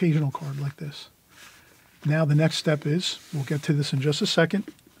perfect occasional card like this. Now the next step is, we'll get to this in just a second.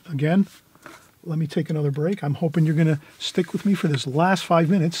 Again, let me take another break. I'm hoping you're going to stick with me for this last 5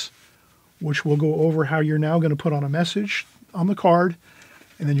 minutes, which will go over how you're now going to put on a message on the card,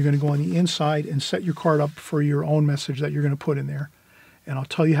 and then you're going to go on the inside and set your card up for your own message that you're going to put in there. And I'll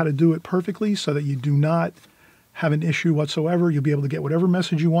tell you how to do it perfectly so that you do not have an issue whatsoever. You'll be able to get whatever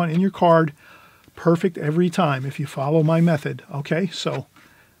message you want in your card perfect every time if you follow my method. Okay, so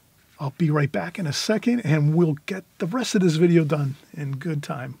I'll be right back in a second and we'll get the rest of this video done in good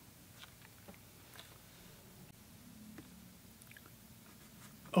time.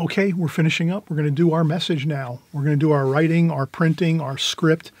 Okay, we're finishing up. We're going to do our message now. We're going to do our writing, our printing, our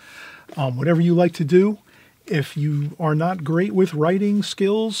script, whatever you like to do. If you are not great with writing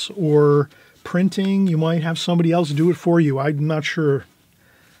skills or printing, you might have somebody else do it for you. I'm not sure.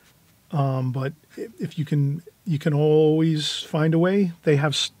 But if you can always find a way. They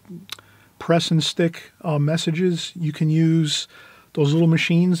have press and stick messages. You can use those little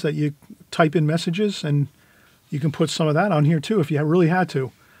machines that you type in messages, and you can put some of that on here too if you really had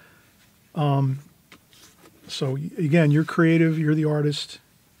to. So again, you're creative, you're the artist.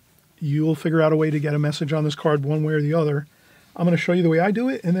 You'll figure out a way to get a message on this card one way or the other. I'm going to show you the way I do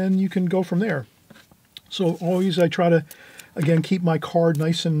it, and then you can go from there. So always I try to, again, keep my card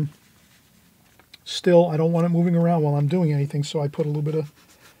nice and still. I don't want it moving around while I'm doing anything, so I put a little bit of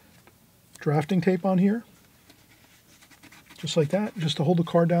drafting tape on here, just like that, just to hold the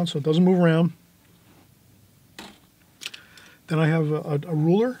card down so it doesn't move around. Then I have a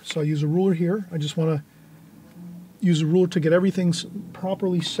ruler, so I use a ruler here. I just want to use a ruler to get everything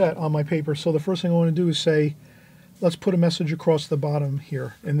properly set on my paper. So the first thing I want to do is say, let's put a message across the bottom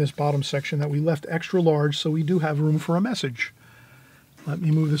here in this bottom section that we left extra large, so we do have room for a message. Let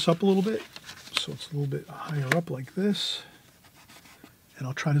me move this up a little bit so it's a little bit higher up like this. And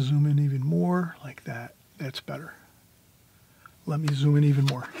I'll try to zoom in even more like that. That's better. Let me zoom in even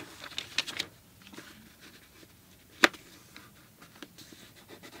more.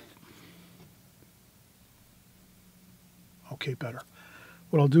 Okay, better.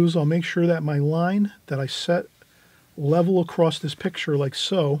 What I'll do is I'll make sure that my line that I set level across this picture like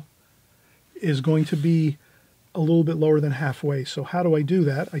so is going to be a little bit lower than halfway. So how do I do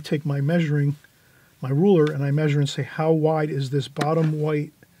that? I take my ruler and I measure and say, how wide is this bottom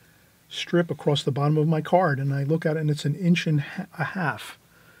white strip across the bottom of my card? And I look at it and it's 1.5 inches.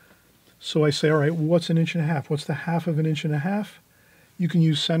 So I say, all right, well, what's 1.5 inches? What's the half of 1.5 inches? You can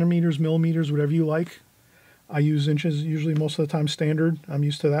use centimeters, millimeters, whatever you like. I use inches usually most of the time standard. I'm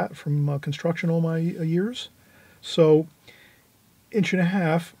used to that from construction all my years. So 1.5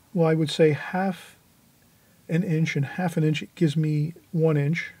 inches, well, I would say 1/2 inch and 1/2 inch gives me 1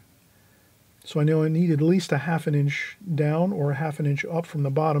 inch. So I know I need at least 1/2 inch down or 1/2 inch up from the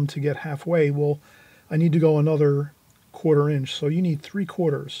bottom to get halfway. Well, I need to go another 1/4 inch. So you need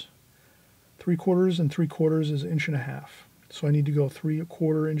 3/4. 3/4 and 3/4 is 1.5 inches. So I need to go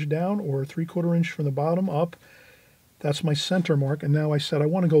 3/4 inch down or 3/4 inch from the bottom up. That's my center mark. And now I said I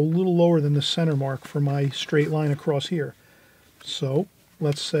want to go a little lower than the center mark for my straight line across here. So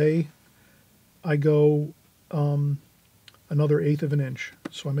let's say I go another 1/8 of an inch.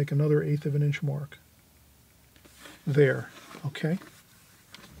 So I make another 1/8 of an inch mark. There, okay?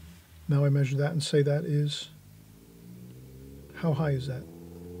 Now I measure that and say that is, how high is that?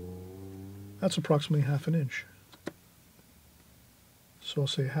 That's approximately 1/2 inch. So I'll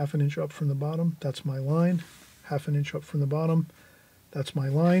say 1/2 inch up from the bottom, that's my line. 1/2 inch up from the bottom, that's my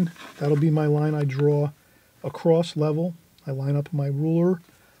line. That'll be my line I draw across level. I line up my ruler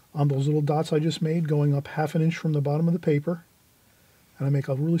on those little dots I just made, going up 1/2 inch from the bottom of the paper. And I make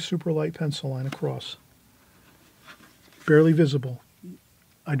a really super light pencil line across. Barely visible.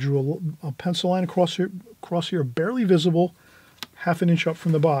 I drew a pencil line across here, barely visible, 1/2 inch up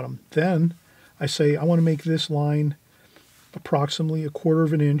from the bottom. Then I say I want to make this line approximately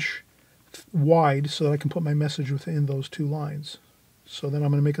 1/4 inch wide so that I can put my message within those two lines. So then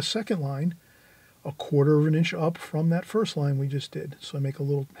I'm going to make a second line 1/4 inch up from that first line we just did. So I make a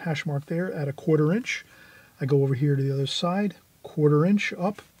little hash mark there at 1/4 inch. I go over here to the other side, 1/4 inch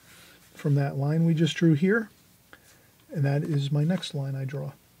up from that line we just drew here. And that is my next line I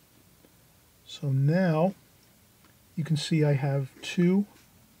draw. So now you can see I have two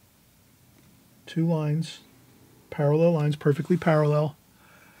lines, parallel lines, perfectly parallel,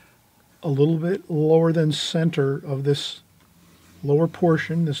 a little bit lower than center of this lower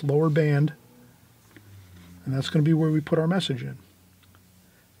portion, this lower band, and that's going to be where we put our message in.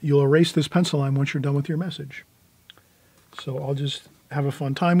 You'll erase this pencil line once you're done with your message. So I'll just have a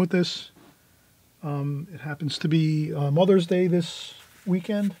fun time with this. It happens to be Mother's Day this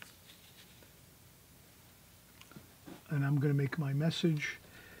weekend. And I'm going to make my message.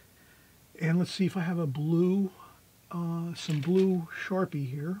 And let's see if I have a blue, some blue Sharpie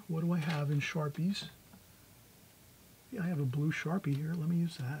here. What do I have in Sharpies? Yeah, I have a blue Sharpie here. Let me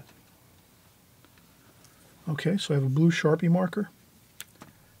use that. Okay, so I have a blue Sharpie marker.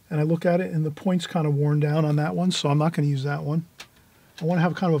 And I look at it and the point's kind of worn down on that one, so I'm not going to use that one. I want to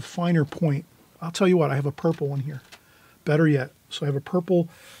have kind of a finer point. I'll tell you what, I have a purple one here. Better yet. So I have a purple,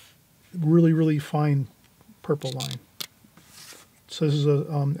 really, really fine purple line. So this is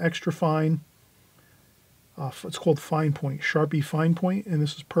a extra fine, it's called fine point, Sharpie fine point, and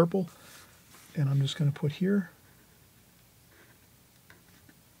this is purple. And I'm just going to put here.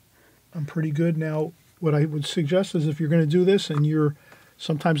 I'm pretty good. Now, what I would suggest is if you're going to do this and you're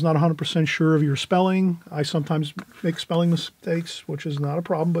sometimes not 100% sure of your spelling, I sometimes make spelling mistakes, which is not a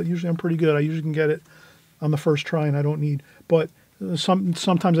problem, but usually I'm pretty good. I usually can get it on the first try and I don't need, but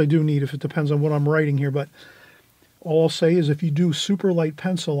sometimes I do need if it depends on what I'm writing here. But all I'll say is if you do super light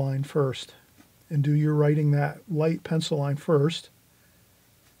pencil line first and do your writing that light pencil line first,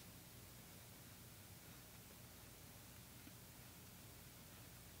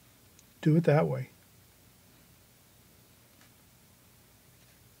 do it that way.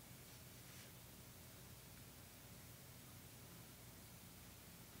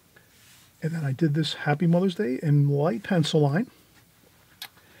 And then I did this Happy Mother's Day in light pencil line.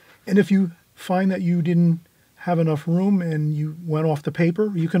 And if you find that you didn't have enough room and you went off the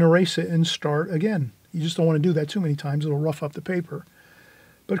paper, you can erase it and start again. You just don't want to do that too many times. It'll rough up the paper.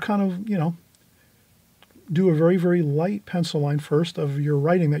 But kind of, you know, do a very, very light pencil line first of your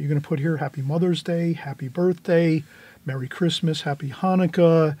writing that you're going to put here. Happy Mother's Day, Happy Birthday, Merry Christmas, Happy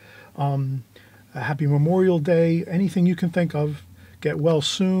Hanukkah, Happy Memorial Day, anything you can think of. Get well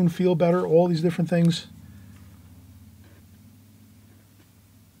soon, feel better, all these different things.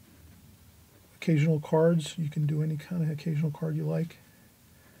 Occasional cards, you can do any kind of occasional card you like.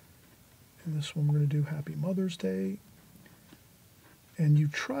 And this one we're going to do Happy Mother's Day. And you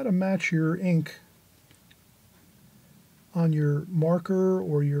try to match your ink on your marker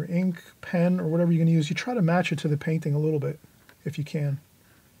or your ink pen or whatever you're going to use. You try to match it to the painting a little bit if you can.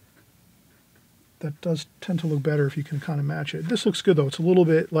 That does tend to look better if you can kind of match it. This looks good though. It's a little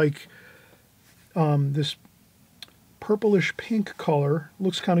bit like this purplish pink color.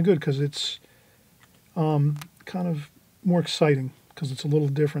 Looks kind of good because it's kind of more exciting because it's a little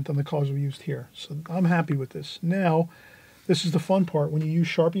different than the colors we used here. So I'm happy with this. Now, this is the fun part. When you use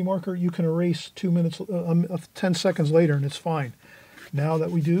Sharpie marker, you can erase 10 seconds later and it's fine. Now that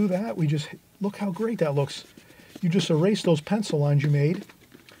we do that, we just, look how great that looks. You just erase those pencil lines you made.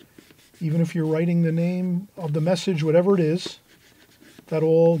 Even if you're writing the name of the message, whatever it is, that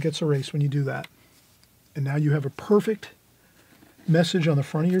all gets erased when you do that. And now you have a perfect message on the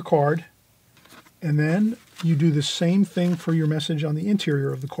front of your card. And then you do the same thing for your message on the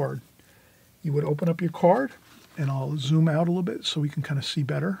interior of the card. You would open up your card, and I'll zoom out a little bit so we can kind of see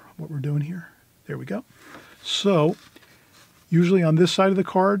better what we're doing here. There we go. So usually on this side of the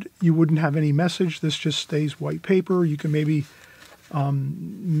card, you wouldn't have any message. This just stays white paper. You can maybe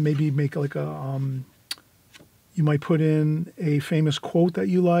make like a, you might put in a famous quote that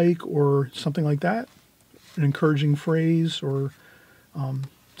you like or something like that, an encouraging phrase or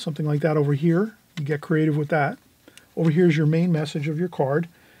something like that over here. You get creative with that. Over here is your main message of your card.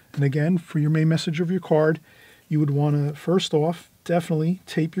 And again, for your main message of your card, you would want to, first off, definitely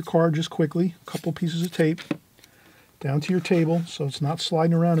tape your card just quickly, a couple pieces of tape down to your table so it's not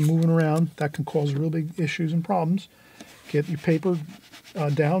sliding around and moving around. That can cause real big issues and problems. Get your paper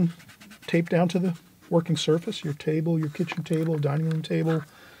down, tape down to the working surface, your table, your kitchen table, dining room table,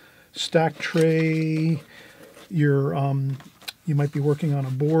 stack tray, your, you might be working on a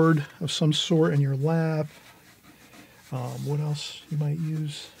board of some sort in your lap. What else you might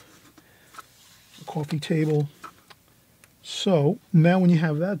use? A coffee table. So now when you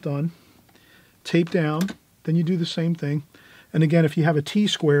have that done, tape down, then you do the same thing. And again, if you have a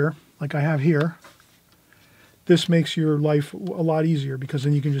T-square, like I have here, this makes your life a lot easier because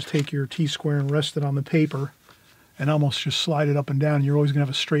then you can just take your T-square and rest it on the paper and almost just slide it up and down. You're always going to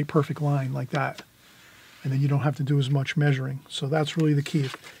have a straight, perfect line like that. And then you don't have to do as much measuring. So that's really the key.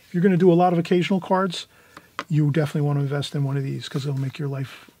 If you're going to do a lot of occasional cards, you definitely want to invest in one of these because it'll make your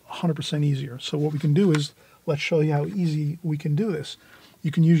life 100% easier. So what we can do is, let's show you how easy we can do this.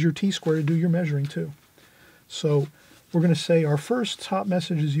 You can use your T-square to do your measuring too. So we're going to say our first top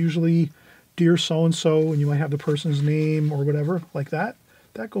message is usually Dear so-and-so, and you might have the person's name or whatever, like that.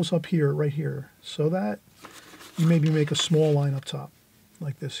 That goes up here, right here. So that you maybe make a small line up top,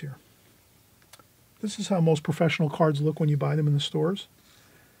 like this here. This is how most professional cards look when you buy them in the stores.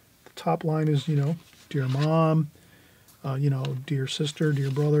 The top line is, you know, Dear Mom, you know, Dear Sister,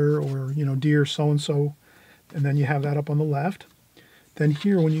 Dear Brother, or, you know, Dear so-and-so. And then you have that up on the left. Then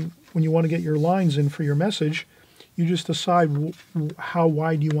here, when you want to get your lines in for your message, you just decide how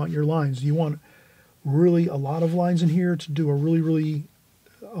wide you want your lines. Do you want really a lot of lines in here to do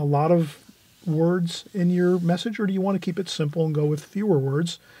a lot of words in your message, or do you want to keep it simple and go with fewer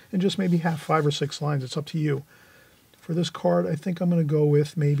words and just maybe have 5 or 6 lines? It's up to you. For this card, I think I'm going to go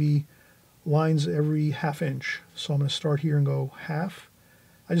with maybe lines every ½ inch. So I'm going to start here and go half.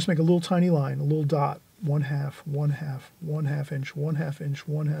 I just make a little tiny line, a little dot, 1/2, 1/2, 1/2 inch, 1/2 inch,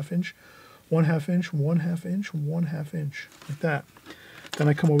 1/2 inch, 1/2 inch, 1/2 inch, 1/2 inch, like that. Then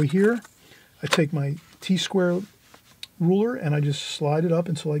I come over here, I take my T-square ruler and I just slide it up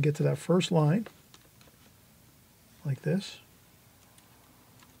until I get to that first line, like this,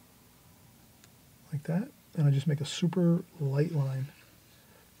 like that, and I just make a super light line.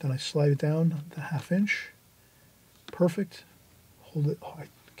 Then I slide it down the ½ inch, perfect, hold it, I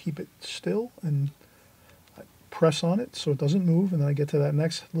keep it still and press on it so it doesn't move, and then I get to that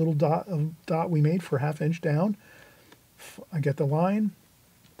next little dot we made for ½ inch down. I get the line,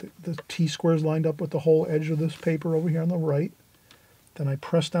 the T-square is lined up with the whole edge of this paper over here on the right. Then I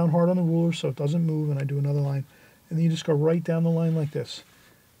press down hard on the ruler so it doesn't move, and I do another line. And then you just go right down the line like this.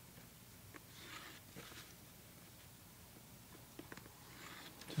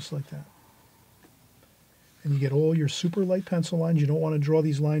 Just like that. And you get all your super light pencil lines. You don't want to draw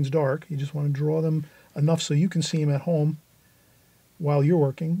these lines dark. You just want to draw them enough so you can see them at home while you're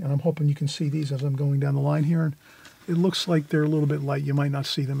working, and I'm hoping you can see these as I'm going down the line here. And it looks like they're a little bit light. You might not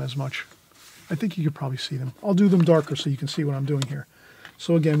see them as much. I think you could probably see them. I'll do them darker so you can see what I'm doing here.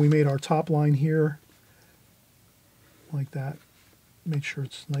 So again, we made our top line here like that. Make sure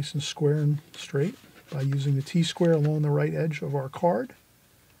it's nice and square and straight by using the T-square along the right edge of our card.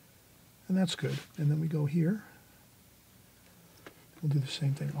 And that's good. And then we go here. We'll do the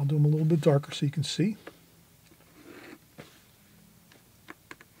same thing. I'll do them a little bit darker so you can see.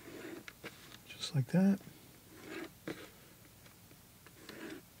 Just like that.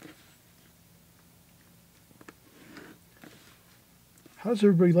 How does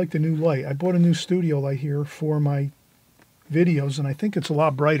everybody like the new light? I bought a new studio light here for my videos, and I think it's a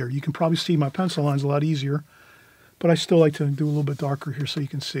lot brighter. You can probably see my pencil lines a lot easier, but I still like to do a little bit darker here so you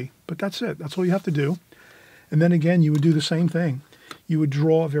can see. But that's it. That's all you have to do. And then again, you would do the same thing. You would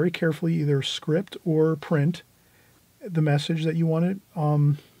draw very carefully, either script or print, the message that you want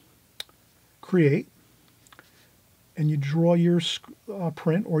to create. And you draw your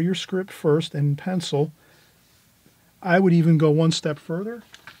print or your script first in pencil. I would even go one step further.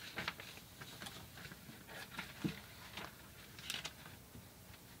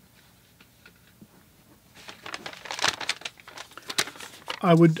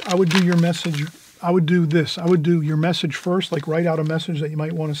 I would do your message. I would do this. I would do your message first, like write out a message that you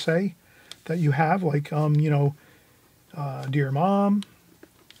might want to say that you have, like, you know, dear mom.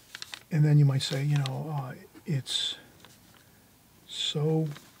 And then you might say, you know, it's so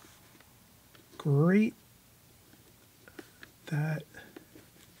great that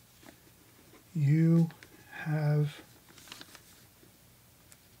you have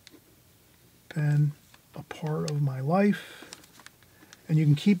been a part of my life. And you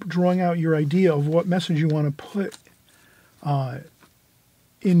can keep drawing out your idea of what message you want to put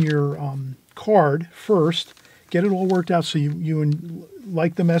in your card first. Get it all worked out so you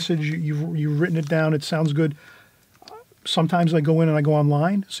like the message, you've written it down, it sounds good. Sometimes I go in and I go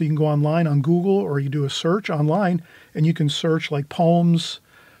online, so you can go online on Google, or you do a search online, and you can search like poems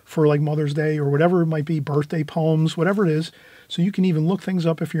for like Mother's Day or whatever it might be, birthday poems, whatever it is. So you can even look things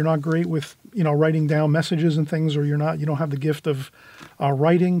up if you're not great with, you know, writing down messages and things, or you don't have the gift of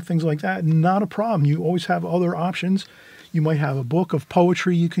writing, things like that. Not a problem. You always have other options. You might have a book of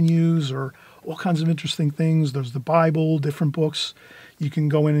poetry you can use, or all kinds of interesting things. There's the Bible, different books. You can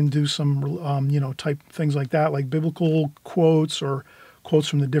go in and do some, you know, type things like that, like biblical quotes or quotes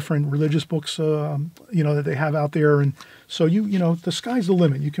from the different religious books, you know, that they have out there. And so you know, the sky's the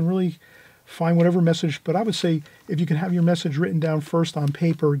limit. You can really find whatever message. But I would say if you can have your message written down first on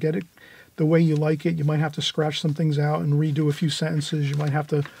paper, get it the way you like it. You might have to scratch some things out and redo a few sentences. You might have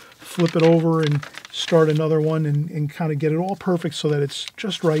to flip it over and start another one and kind of get it all perfect so that it's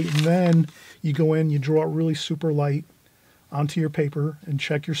just right. And then you go in, you draw it really super light onto your paper and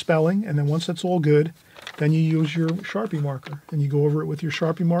check your spelling. And then once that's all good, then you use your Sharpie marker and you go over it with your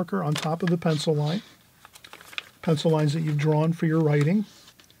Sharpie marker on top of the pencil lines that you've drawn for your writing.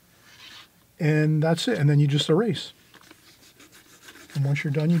 And that's it. And then you just erase. And once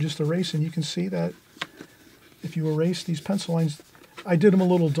you're done, you just erase, and you can see that if you erase these pencil lines, I did them a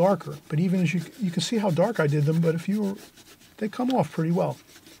little darker, but even as you can see how dark I did them, but they come off pretty well.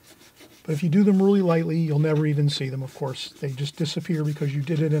 But if you do them really lightly, you'll never even see them, of course. They just disappear because you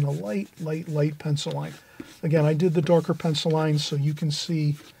did it in a light pencil line. Again, I did the darker pencil lines so you can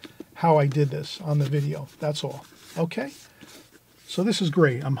see how I did this on the video. That's all. Okay? So this is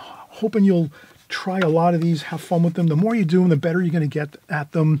great. I'm hoping you'll try a lot of these, have fun with them. The more you do them, the better you're going to get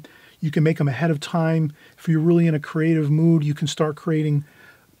at them. You can make them ahead of time. If you're really in a creative mood, you can start creating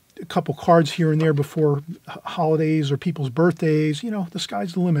a couple cards here and there before holidays or people's birthdays. You know, the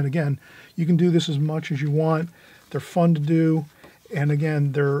sky's the limit. Again, you can do this as much as you want. They're fun to do. And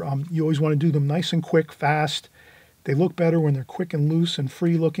again, they're you always want to do them nice and quick, fast. They look better when they're quick and loose and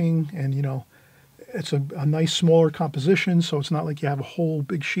free looking. And, you know, it's a nice smaller composition, so it's not like you have a whole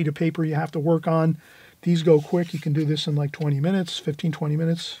big sheet of paper you have to work on. These go quick. You can do this in like 20 minutes, 15, 20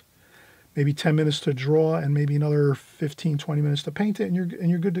 minutes, maybe 10 minutes to draw, and maybe another 15, 20 minutes to paint it, and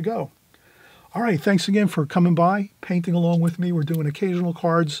you're good to go. All right, thanks again for coming by, painting along with me. We're doing occasional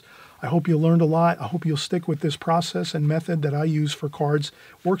cards. I hope you learned a lot. I hope you'll stick with this process and method that I use for cards.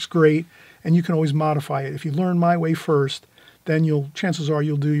 Works great, and you can always modify it. If you learn my way first, then chances are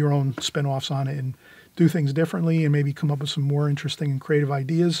you'll do your own spin-offs on it and do things differently and maybe come up with some more interesting and creative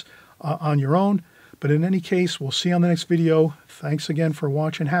ideas on your own. But in any case, we'll see you on the next video. Thanks again for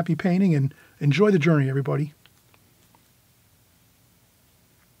watching. Happy painting, and enjoy the journey, everybody.